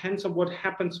 it depends on what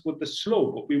happens with the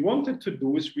slope. What we wanted to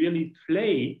do is really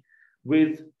play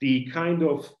with the kind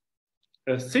of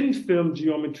thin film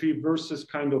geometry versus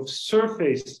kind of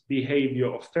surface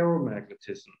behavior of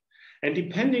ferromagnetism. And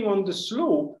depending on the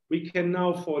slope, we can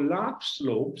now, for large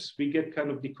slopes, we get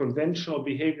kind of the conventional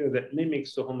behavior that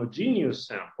mimics the homogeneous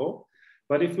sample.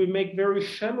 But if we make very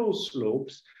shallow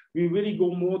slopes, we really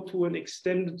go more to an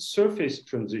extended surface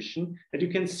transition. And you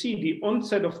can see the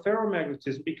onset of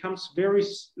ferromagnetism becomes very,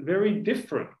 very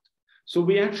different. So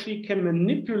we actually can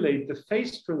manipulate the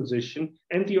phase transition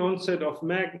and the onset of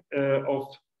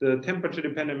the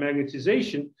temperature-dependent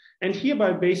magnetization, and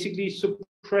hereby basically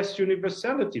suppress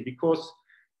universality, because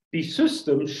the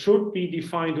system should be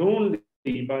defined only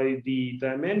by the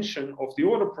dimension of the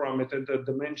order parameter, the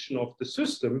dimension of the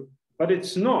system, but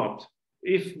it's not.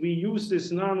 If we use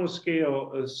this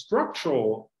nanoscale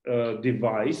structural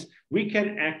device, we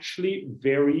can actually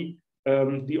vary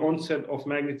the onset of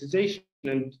magnetization.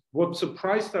 And what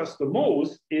surprised us the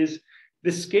most is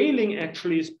the scaling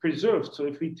actually is preserved. So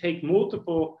if we take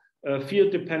multiple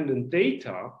field-dependent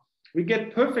data, we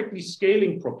get perfectly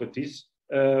scaling properties.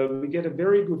 We get a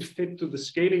very good fit to the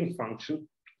scaling function,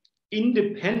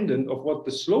 independent of what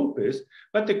the slope is,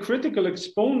 but the critical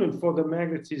exponent for the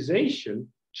magnetization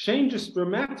changes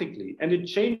dramatically, and it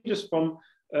changes from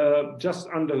just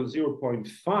under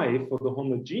 0.5 for the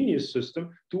homogeneous system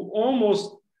to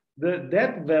almost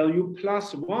that value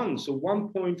plus 1, so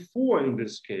 1.4 in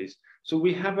this case. So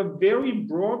we have a very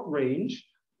broad range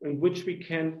in which we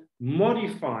can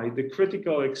modify the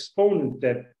critical exponent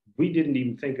that we didn't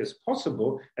even think is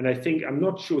possible. And I think, I'm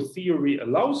not sure theory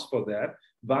allows for that,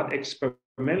 but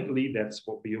experimentally, that's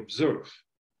what we observe.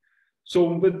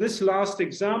 So with this last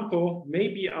example,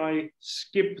 maybe I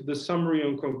skip the summary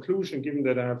and conclusion, given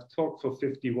that I have talked for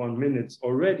 51 minutes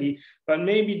already, but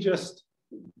maybe just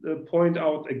point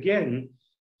out again.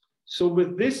 So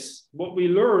with this, what we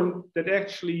learned that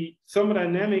actually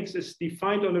thermodynamics is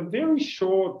defined on a very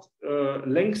short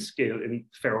length scale in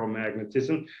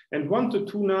ferromagnetism, and 1 to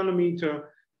 2 nanometer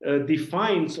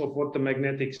defines of what the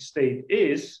magnetic state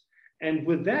is. And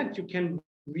with that, you can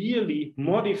really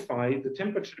modify the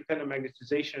temperature-dependent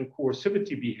magnetization and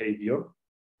coercivity behavior.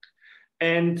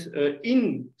 And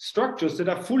in structures that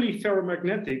are fully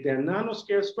ferromagnetic, they're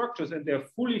nanoscale structures and they're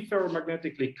fully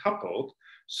ferromagnetically coupled.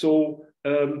 So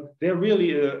they're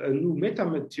really a new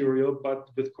metamaterial, but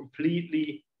with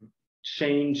completely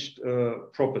changed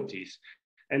properties.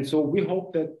 And so we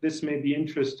hope that this may be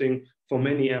interesting for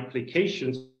many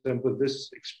applications. And with this,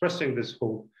 expressing this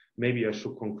hope, maybe I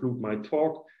should conclude my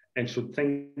talk and should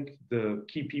thank the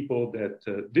key people that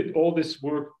did all this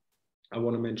work. I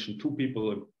want to mention 2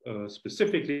 people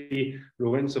specifically,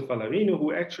 Lorenzo Fallarino,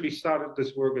 who actually started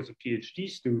this work as a PhD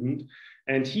student.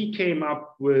 And he came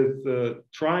up with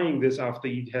trying this after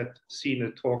he had seen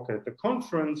a talk at the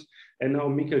conference. And now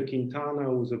Mikel Quintana,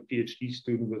 who's a PhD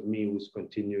student with me, who's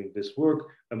continuing this work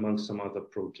among some other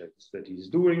projects that he's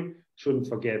doing. Shouldn't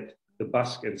forget the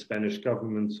Basque and Spanish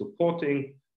government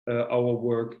supporting our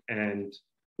work. And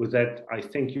with that, I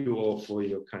thank you all for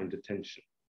your kind attention.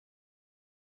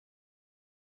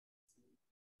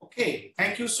 Okay,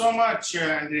 thank you so much,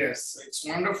 Andreas. It's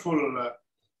wonderful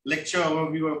lecture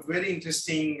overview, a very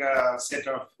interesting set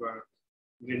of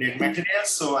graded materials.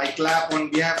 So I clap on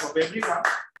behalf of everyone.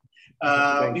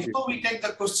 Before we take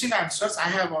the question answers, I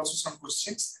have also some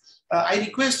questions. I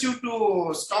request you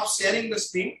to stop sharing the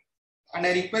screen, and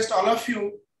I request all of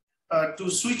you to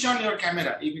switch on your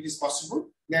camera if it is possible.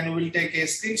 Then we will take a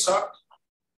screenshot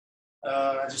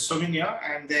as a souvenir,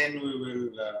 and then we will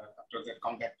after that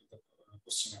come back to the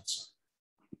question answer.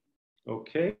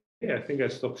 Okay, I think I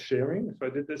stopped sharing, if I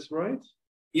did this right.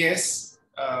 Yes,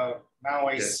 now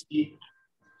I see,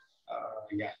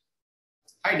 yeah.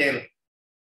 Hi, Dale.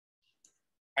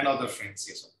 And other friends,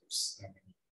 yes, of course.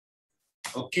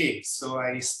 Okay, so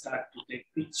I start to take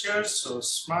pictures, so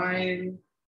smile.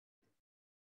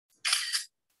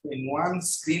 In one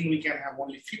screen, we can have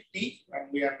only 50,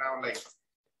 and we are now like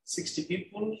 60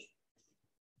 people.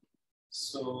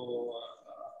 So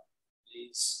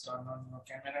please turn on your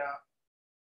camera.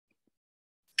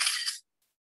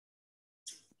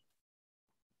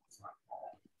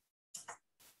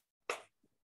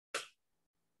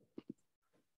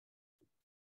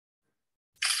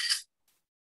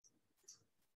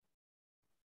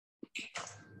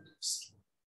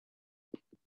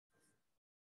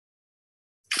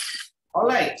 All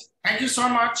right, thank you so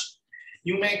much.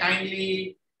 You may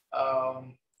kindly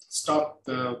stop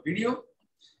the video,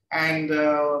 and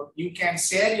you can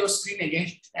share your screen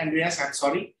again. Andreas, I'm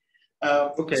sorry.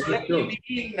 Okay, so let me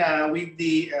begin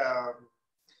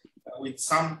with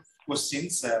some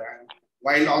questions.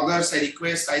 While others, I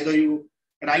request either you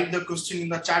write the question in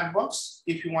the chat box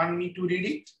if you want me to read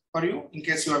it for you, in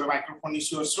case you have a microphone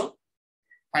issue or so.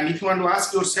 And if you want to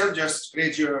ask yourself, just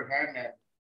raise your hand and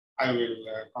I will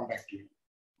come back to you.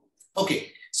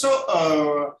 Okay,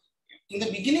 so in the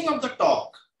beginning of the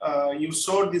talk, you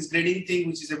showed this grading thing,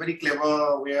 which is a very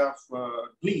clever way of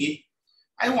doing it.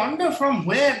 I wonder from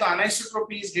where the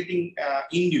anisotropy is getting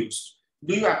induced.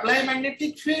 Do you apply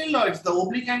magnetic field, or it's the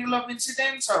oblique angle of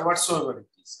incidence, or whatsoever it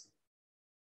is?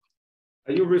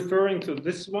 Are you referring to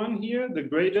this one here, the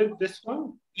graded, this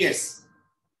one? Yes.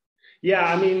 Yeah,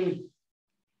 I mean,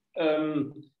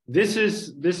 this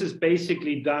is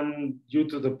basically done due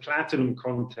to the platinum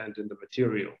content in the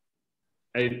material.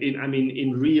 I mean,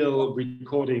 in real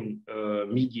recording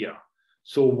media.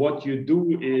 So what you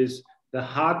do is the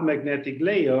hard magnetic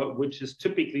layer, which is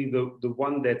typically the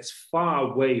one that's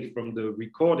far away from the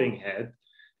recording head,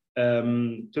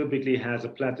 typically has a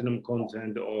platinum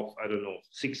content of, I don't know,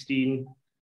 16,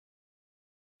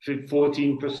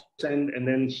 14%, and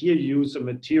then here use a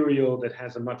material that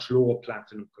has a much lower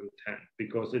platinum content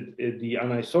because the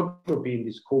anisotropy in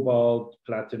these cobalt,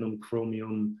 platinum,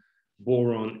 chromium,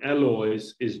 boron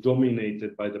alloys is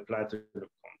dominated by the platinum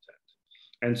content.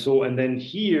 And so, and then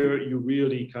here you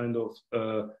really kind of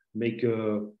make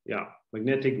a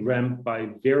magnetic ramp by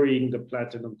varying the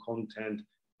platinum content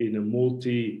in a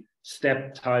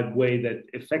multi-step type way that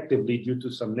effectively, due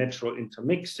to some natural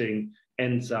intermixing,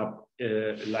 ends up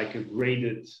like a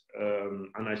graded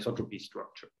anisotropy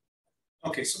structure.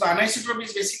 Okay, so the anisotropy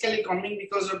is basically coming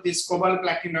because of this cobalt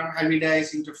platinum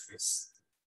hybridized interface.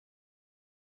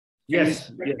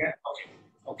 Yes. Yes. Yeah. Okay.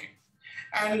 Okay.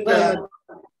 And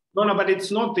no, but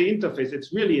it's not the interface.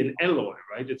 It's really an alloy,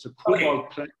 right? It's a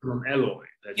cobalt platinum alloy.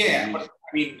 Yeah, but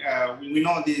I mean, we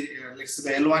know the let's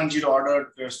say the L10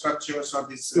 ordered structures or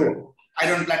this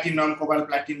iron platinum, cobalt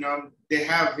platinum. They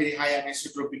have very high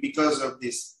anisotropy because of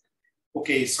this.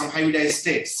 Okay, some hybridized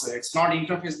states. It's not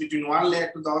interface between one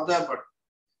layer to the other,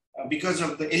 but because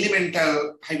of the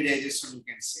elemental hybridization, you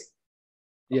can say.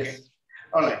 Yes. Okay.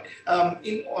 All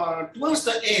right. Towards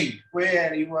the end,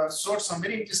 where you showed some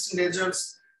very interesting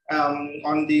results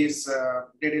on these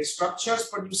graded structures,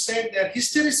 but you said that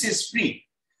hysteresis is free.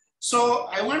 So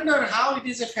I wonder how it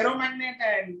is a ferromagnet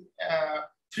and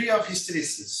free of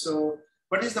hysteresis. So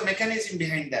what is the mechanism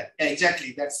behind that? Yeah,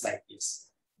 exactly, that's like this.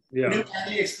 Yeah. Could you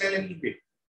kindly explain a little bit?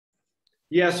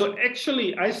 Yeah, so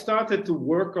actually I started to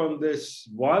work on this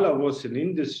while I was in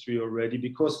industry already,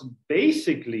 because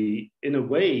basically, in a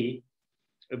way,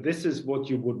 this is what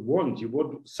you would want. You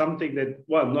want something that,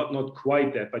 well, not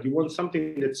quite that, but you want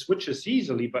something that switches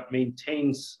easily but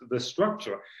maintains the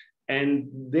structure. And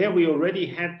there we already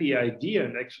had the idea,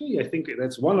 and actually I think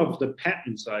that's one of the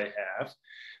patents I have,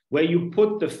 where you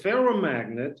put the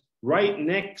ferromagnet right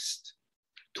next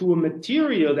to a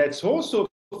material that's also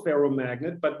a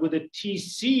ferromagnet, but with a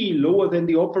TC lower than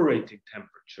the operating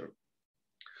temperature.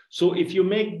 So if you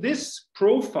make this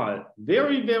profile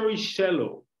very, very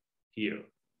shallow here,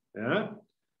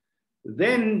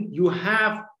 then you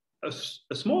have a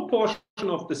small portion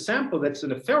of the sample that's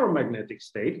in a ferromagnetic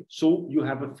state, so you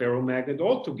have a ferromagnet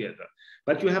altogether.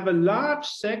 But you have a large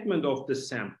segment of the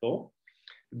sample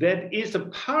that is a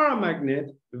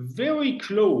paramagnet very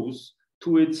close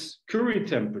to its Curie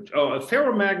temperature, or a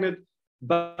ferromagnet,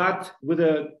 but with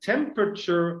a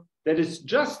temperature that is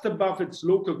just above its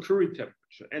local Curie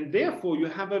temperature. And therefore, you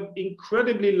have an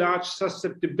incredibly large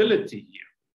susceptibility here.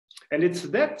 And it's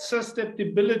that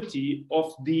susceptibility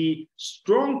of the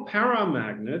strong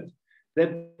paramagnet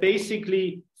that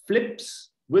basically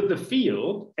flips with the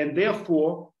field and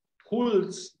therefore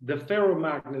pulls the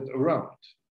ferromagnet around.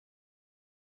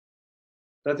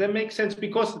 Does that make sense?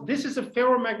 Because this is a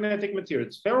ferromagnetic material.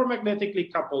 It's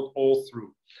ferromagnetically coupled all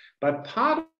through. But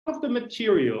part of the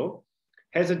material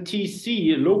has a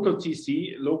TC, a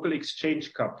local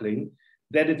exchange coupling,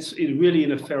 that it's really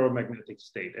in a ferromagnetic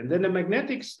state. And then the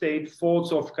magnetic state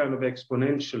falls off kind of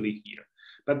exponentially here.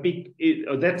 But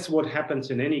that's what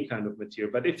happens in any kind of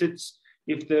material. But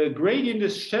if the gradient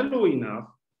is shallow enough,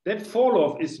 that fall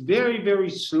off is very, very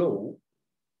slow.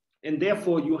 And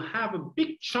therefore you have a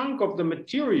big chunk of the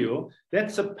material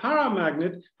that's a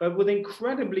paramagnet, but with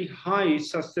incredibly high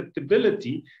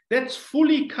susceptibility that's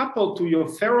fully coupled to your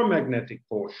ferromagnetic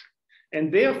portion.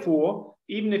 And therefore,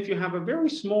 even if you have a very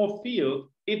small field,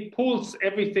 it pulls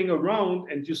everything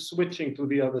around and you're switching to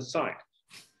the other side.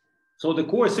 So the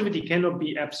coercivity cannot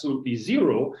be absolutely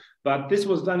zero, but this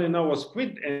was done in our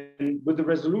squid, and with the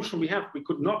resolution we have, we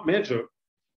could not measure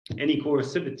any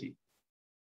coercivity.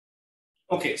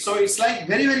 Okay, so it's like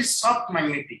very, very soft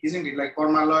magnetic, isn't it? Like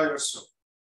permalloy or so?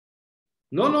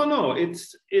 No.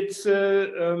 It's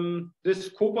this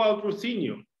cobalt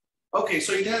ruthenium. Okay,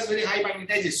 so it has very high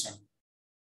magnetization.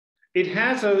 It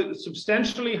has a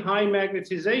substantially high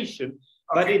magnetization,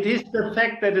 but it is the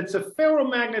fact that it's a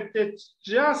ferromagnet that's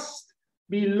just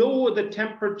below the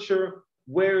temperature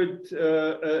where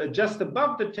it, just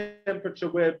above the temperature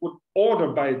where it would order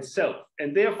by itself.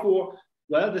 And therefore,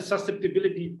 well, the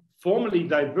susceptibility formally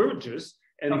diverges,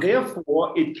 and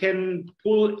therefore it can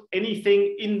pull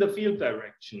anything in the field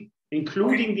direction,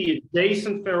 including the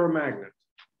adjacent ferromagnet.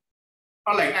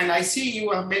 All right, and I see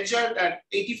you have measured at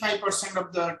 85%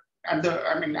 of the at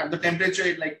the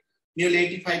temperature, like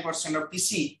nearly 85% of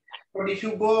TC. But if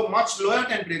you go much lower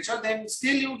temperature, then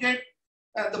still you get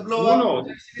the blow up. No,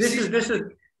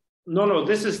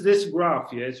 this is this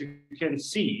graph here, as you can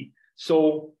see.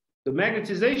 So the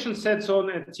magnetization sets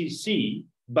on at TC,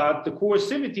 but the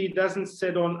coercivity doesn't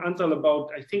set on until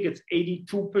about, I think it's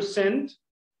 82%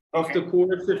 of the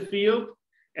coercive field.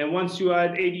 And once you are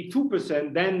at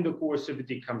 82%, then the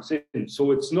coercivity comes in.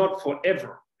 So it's not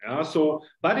forever. Yeah? So,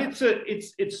 but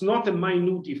it's not a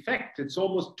minute effect. It's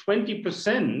almost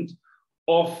 20%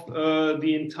 of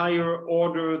the entire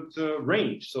ordered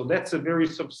range. So that's a very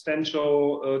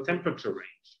substantial temperature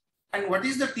range. And what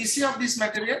is the TC of this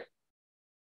material?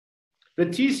 The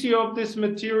TC of this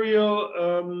material,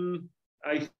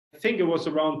 I think it was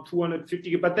around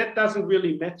 250, but that doesn't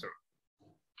really matter.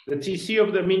 The TC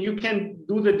of I mean, you can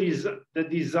do the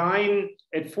design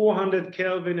at 400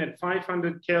 Kelvin, at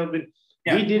 500 Kelvin.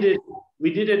 Yeah. We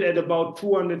did it at about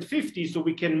 250, so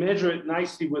we can measure it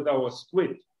nicely with our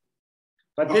squid.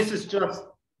 But this is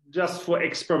just for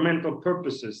experimental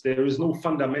purposes. There is no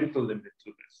fundamental limit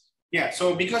to this. Yeah,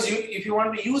 so because if you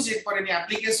want to use it for any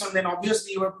application, then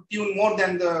obviously you have to tune more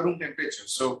than the room temperature.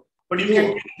 So, but you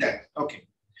can do that. Okay.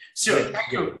 Sure,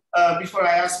 thank you. Before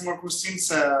I ask more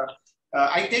questions,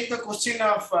 I take the question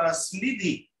of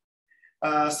Smridhi.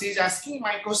 She's asking,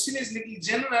 my question is little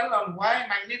general on why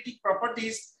magnetic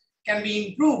properties can be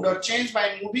improved or changed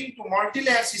by moving to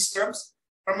multi-layer systems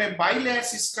from a bi-layer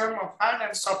system of hard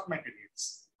and soft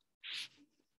materials.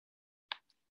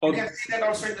 You can see that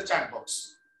also in the chat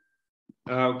box.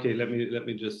 Okay, let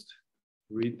me just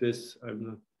read this.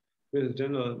 In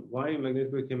general, why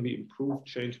magnetic can be improved,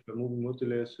 changed by moving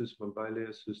multi-layer system or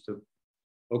bi-layer system.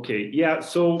 Okay, yeah,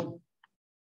 so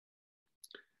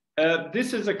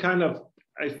this is a kind of,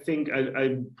 I think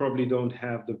I probably don't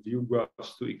have the view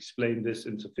graphs to explain this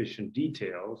in sufficient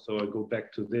detail. So I go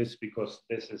back to this because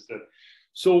this is the,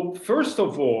 so first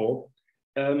of all,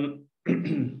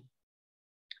 it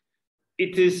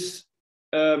is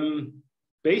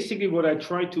basically what I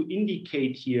try to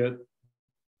indicate here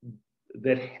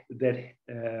that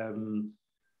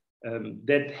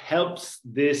helps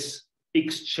this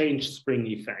exchange spring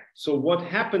effect. So what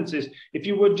happens is, if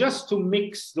you were just to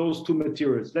mix those two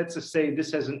materials, let's just say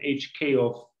this has an HK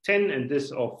of 10 and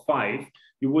this of 5,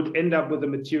 you would end up with a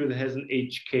material that has an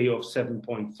HK of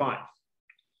 7.5.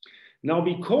 Now,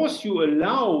 because you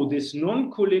allow this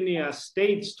non-collinear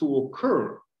states to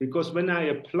occur, because when I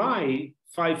apply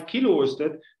 5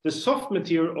 kiloworsted, the soft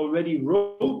material already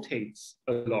rotates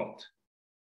a lot.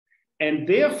 And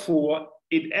therefore,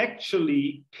 it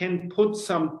actually can put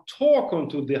some torque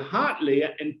onto the hard layer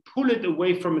and pull it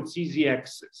away from its easy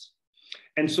axis.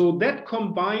 And so that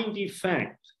combined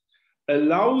effect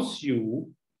allows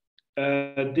you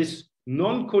this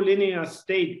non-collinear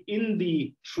state in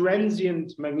the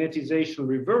transient magnetization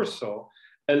reversal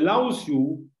allows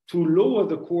you to lower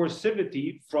the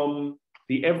coercivity from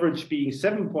the average being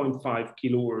 7.5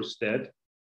 kiloworsted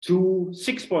to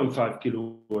 6.5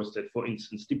 kiloworsted, for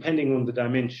instance, depending on the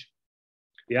dimension.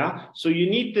 Yeah, so you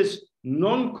need this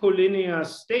non-collinear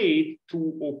state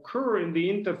to occur in the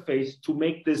interface to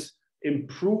make this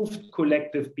improved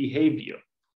collective behavior.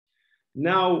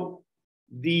 Now,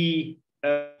 the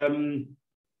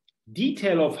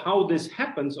detail of how this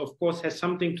happens, of course, has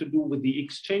something to do with the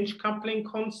exchange coupling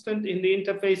constant in the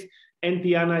interface and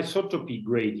the anisotropy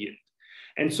gradient.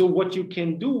 And so what you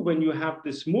can do when you have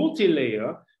this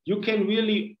multi-layer, you can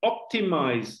really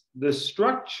optimize the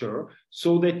structure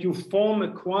so that you form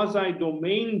a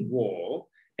quasi-domain wall,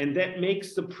 and that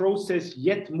makes the process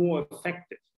yet more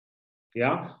effective.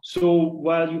 Yeah, so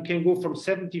while you can go from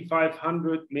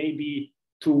 7,500 maybe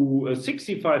to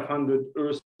 6,500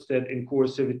 Ørsted in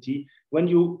coercivity, when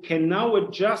you can now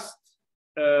adjust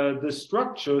the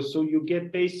structure, so you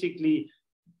get basically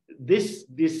this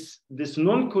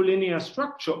non-collinear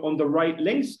structure on the right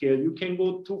length scale, you can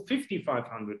go to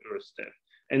 5,500 Ørsted,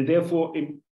 and therefore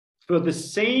for the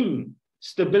same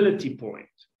stability point.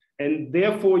 And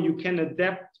therefore you can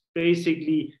adapt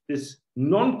basically this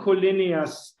non-collinear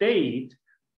state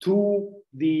to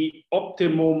the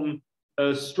optimum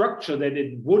structure that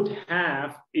it would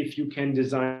have if you can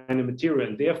design a material.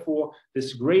 And therefore,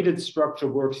 this graded structure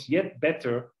works yet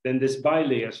better than this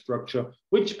bilayer structure,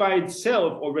 which by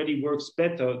itself already works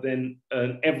better than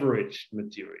an average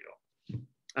material.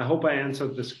 I hope I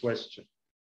answered this question.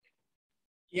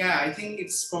 Yeah, I think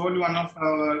it's probably one of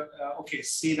our, okay,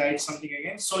 see, write something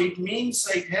again. So it means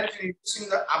it helps in reducing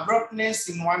the abruptness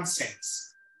in one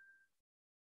sense.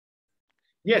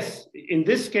 Yes, in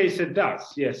this case it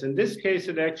does. Yes, in this case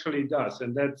it actually does,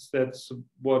 and that's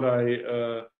what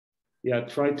I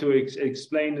tried to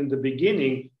explain in the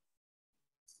beginning.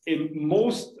 In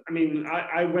most, I mean,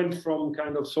 I went from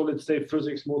kind of solid-state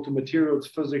physics more to materials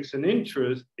physics and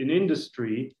interest in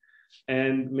industry,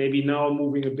 and maybe now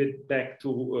moving a bit back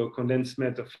to condensed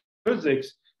matter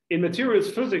physics. In materials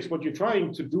physics, what you're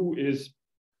trying to do is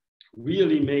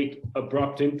really make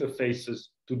abrupt interfaces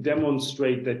to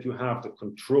demonstrate that you have the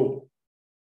control.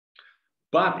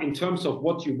 But in terms of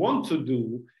what you want to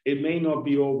do, it may not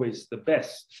be always the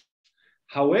best.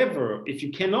 However, if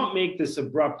you cannot make this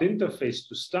abrupt interface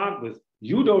to start with,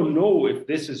 you don't know if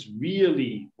this is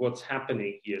really what's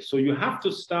happening here. So you have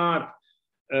to start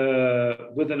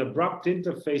with an abrupt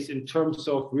interface in terms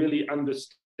of really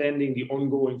understanding the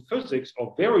ongoing physics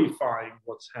or verifying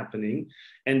what's happening.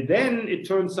 And then it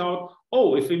turns out,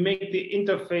 oh, if we make the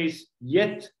interface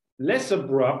yet less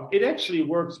abrupt, it actually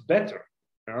works better.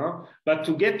 But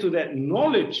to get to that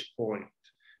knowledge point,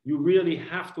 you really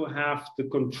have to have the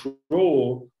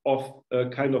control of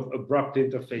kind of abrupt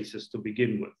interfaces to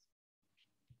begin with.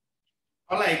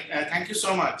 All right, thank you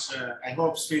so much. I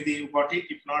hope Sridhi you got it.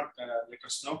 If not, let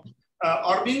us know.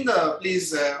 Arvind,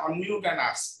 please unmute and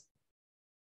ask.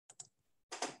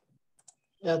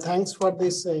 Yeah, thanks for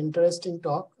this interesting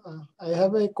talk. I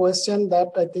have a question that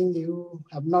I think you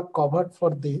have not covered for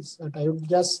this, but I would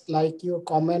just like your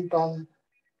comment on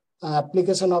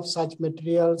application of such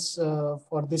materials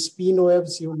for the spin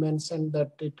waves. You mentioned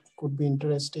that it could be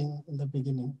interesting in the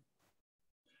beginning.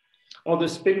 Oh, the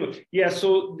spin wave. Yeah,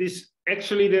 so this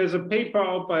actually there's a paper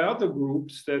out by other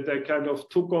groups that I kind of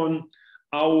took on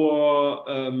our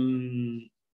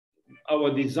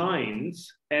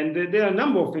designs, and there are a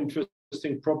number of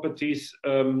interesting properties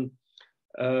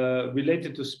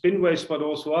related to spin waves, but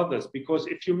also others. Because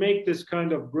if you make this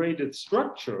kind of graded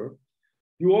structure,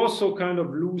 you also kind of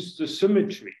lose the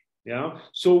symmetry. Yeah.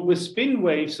 So with spin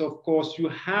waves, of course, you're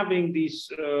having these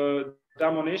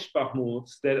Damon-Eschbach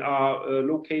modes that are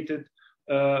located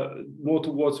more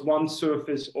towards one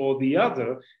surface or the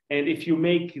other. And if you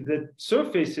make the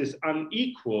surfaces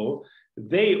unequal,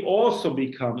 they also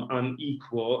become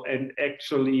unequal and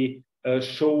actually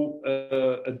show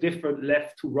a different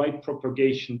left to right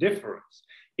propagation difference.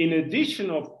 In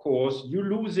addition, of course, you're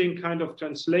losing kind of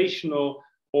translational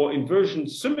or inversion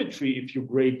symmetry if you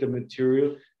grade the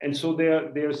material. And so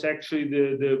there's actually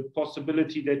the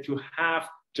possibility that you have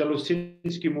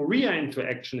Jalosinski-Moria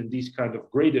interaction in these kind of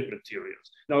graded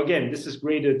materials. Now, again, this is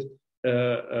graded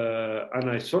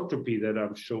anisotropy that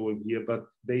I'm showing here, but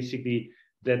basically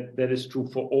that is true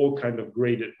for all kind of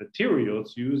graded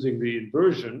materials using the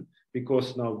inversion,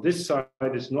 because now this side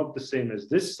is not the same as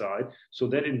this side. So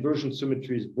that inversion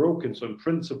symmetry is broken. So in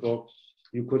principle,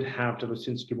 you could have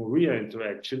Jalosinski-Moria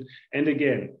interaction. And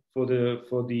again, for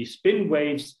the spin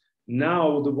waves,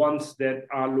 now the ones that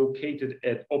are located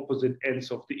at opposite ends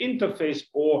of the interface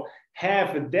or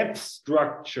have a depth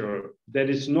structure that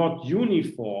is not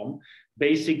uniform,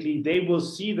 basically they will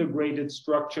see the graded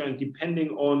structure, and depending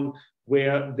on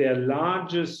where their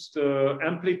largest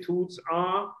amplitudes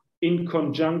are in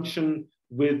conjunction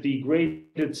with the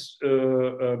graded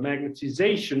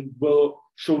magnetization will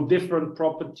show different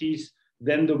properties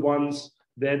than the ones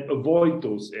that avoid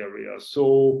those areas.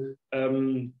 So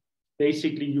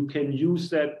basically you can use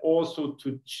that also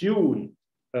to tune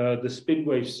the spin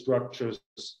wave structures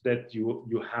that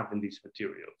you have in these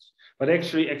materials. But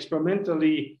actually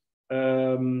experimentally,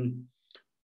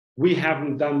 we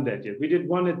haven't done that yet. We did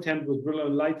one attempt with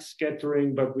brilliant light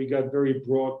scattering, but we got very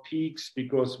broad peaks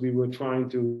because we were trying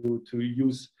to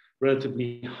use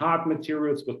relatively hard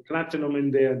materials with platinum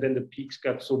in there. And then the peaks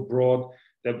got so broad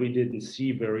that we didn't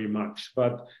see very much.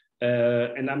 But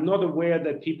and I'm not aware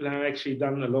that people have actually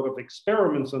done a lot of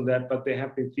experiments on that, but there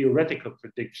have been theoretical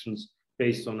predictions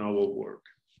based on our work.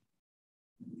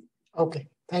 Okay,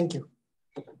 thank you.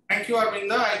 Thank you,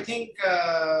 Arvinda. I think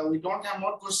we don't have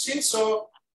more questions. So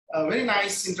very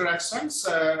nice interactions.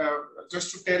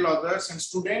 Just to tell others and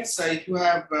students, if you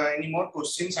have any more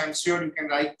questions, I'm sure you can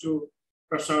write to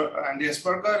Professor Andreas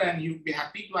Berger and you'll be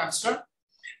happy to answer.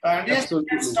 Andreas, you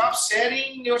can stop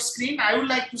sharing your screen. I would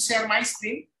like to share my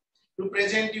screen to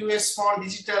present you a small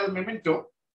digital memento.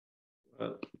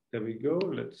 There we go.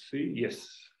 Let's see. Yes.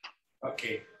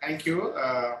 Okay. Thank you.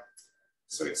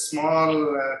 So it's small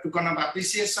token of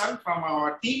appreciation from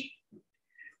our team.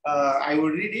 I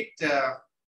will read it.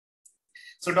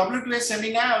 So W2S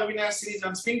seminar, webinar series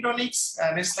on spintonics,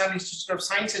 National Institute of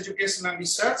Science, Education and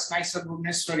Research, Mysore,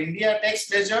 Bhubaneswar, India. Takes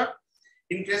pleasure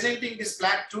in presenting this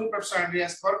plaque to Professor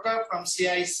Andreas Berger from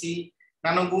CIC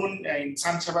Nanogun in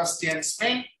San Sebastian,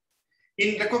 Spain.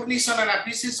 in recognition and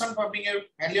appreciation for being a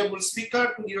valuable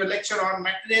speaker to give a lecture on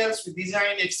materials with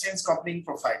design exchange coupling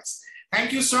profiles.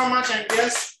 Thank you so much,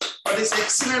 Andreas, for this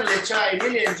excellent lecture. I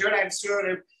really enjoyed. I'm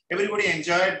sure everybody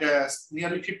enjoyed.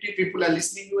 Nearly 50 people are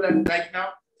listening to it right now.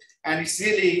 And it's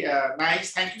really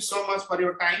nice. Thank you so much for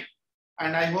your time.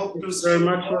 And I hope to see you very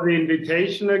much for the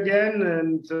invitation again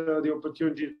and the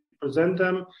opportunity to present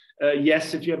them.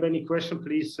 Yes, if you have any question,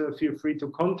 please feel free to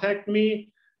contact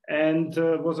me. And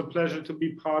it was a pleasure to be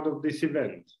part of this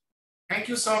event. Thank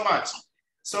you so much.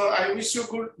 So I wish you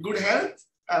good health.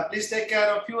 Please take care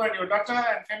of you and your daughter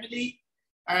and family.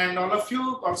 And all of you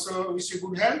also wish you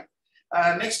good health.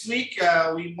 Next week,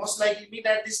 we most likely meet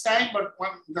at this time, but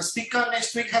the speaker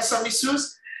next week has some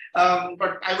issues.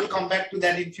 But I will come back to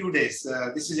that in a few days.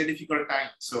 This is a difficult time,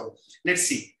 so let's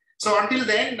see. So until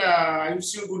then, I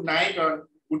wish you good night or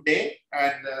good day,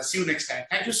 and see you next time.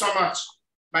 Thank you so much.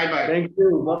 Bye-bye. Thank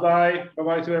you. Bye-bye.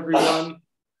 Bye-bye to everyone.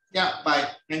 Yeah, bye.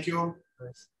 Thank you.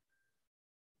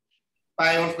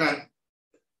 Bye, Wolfgang.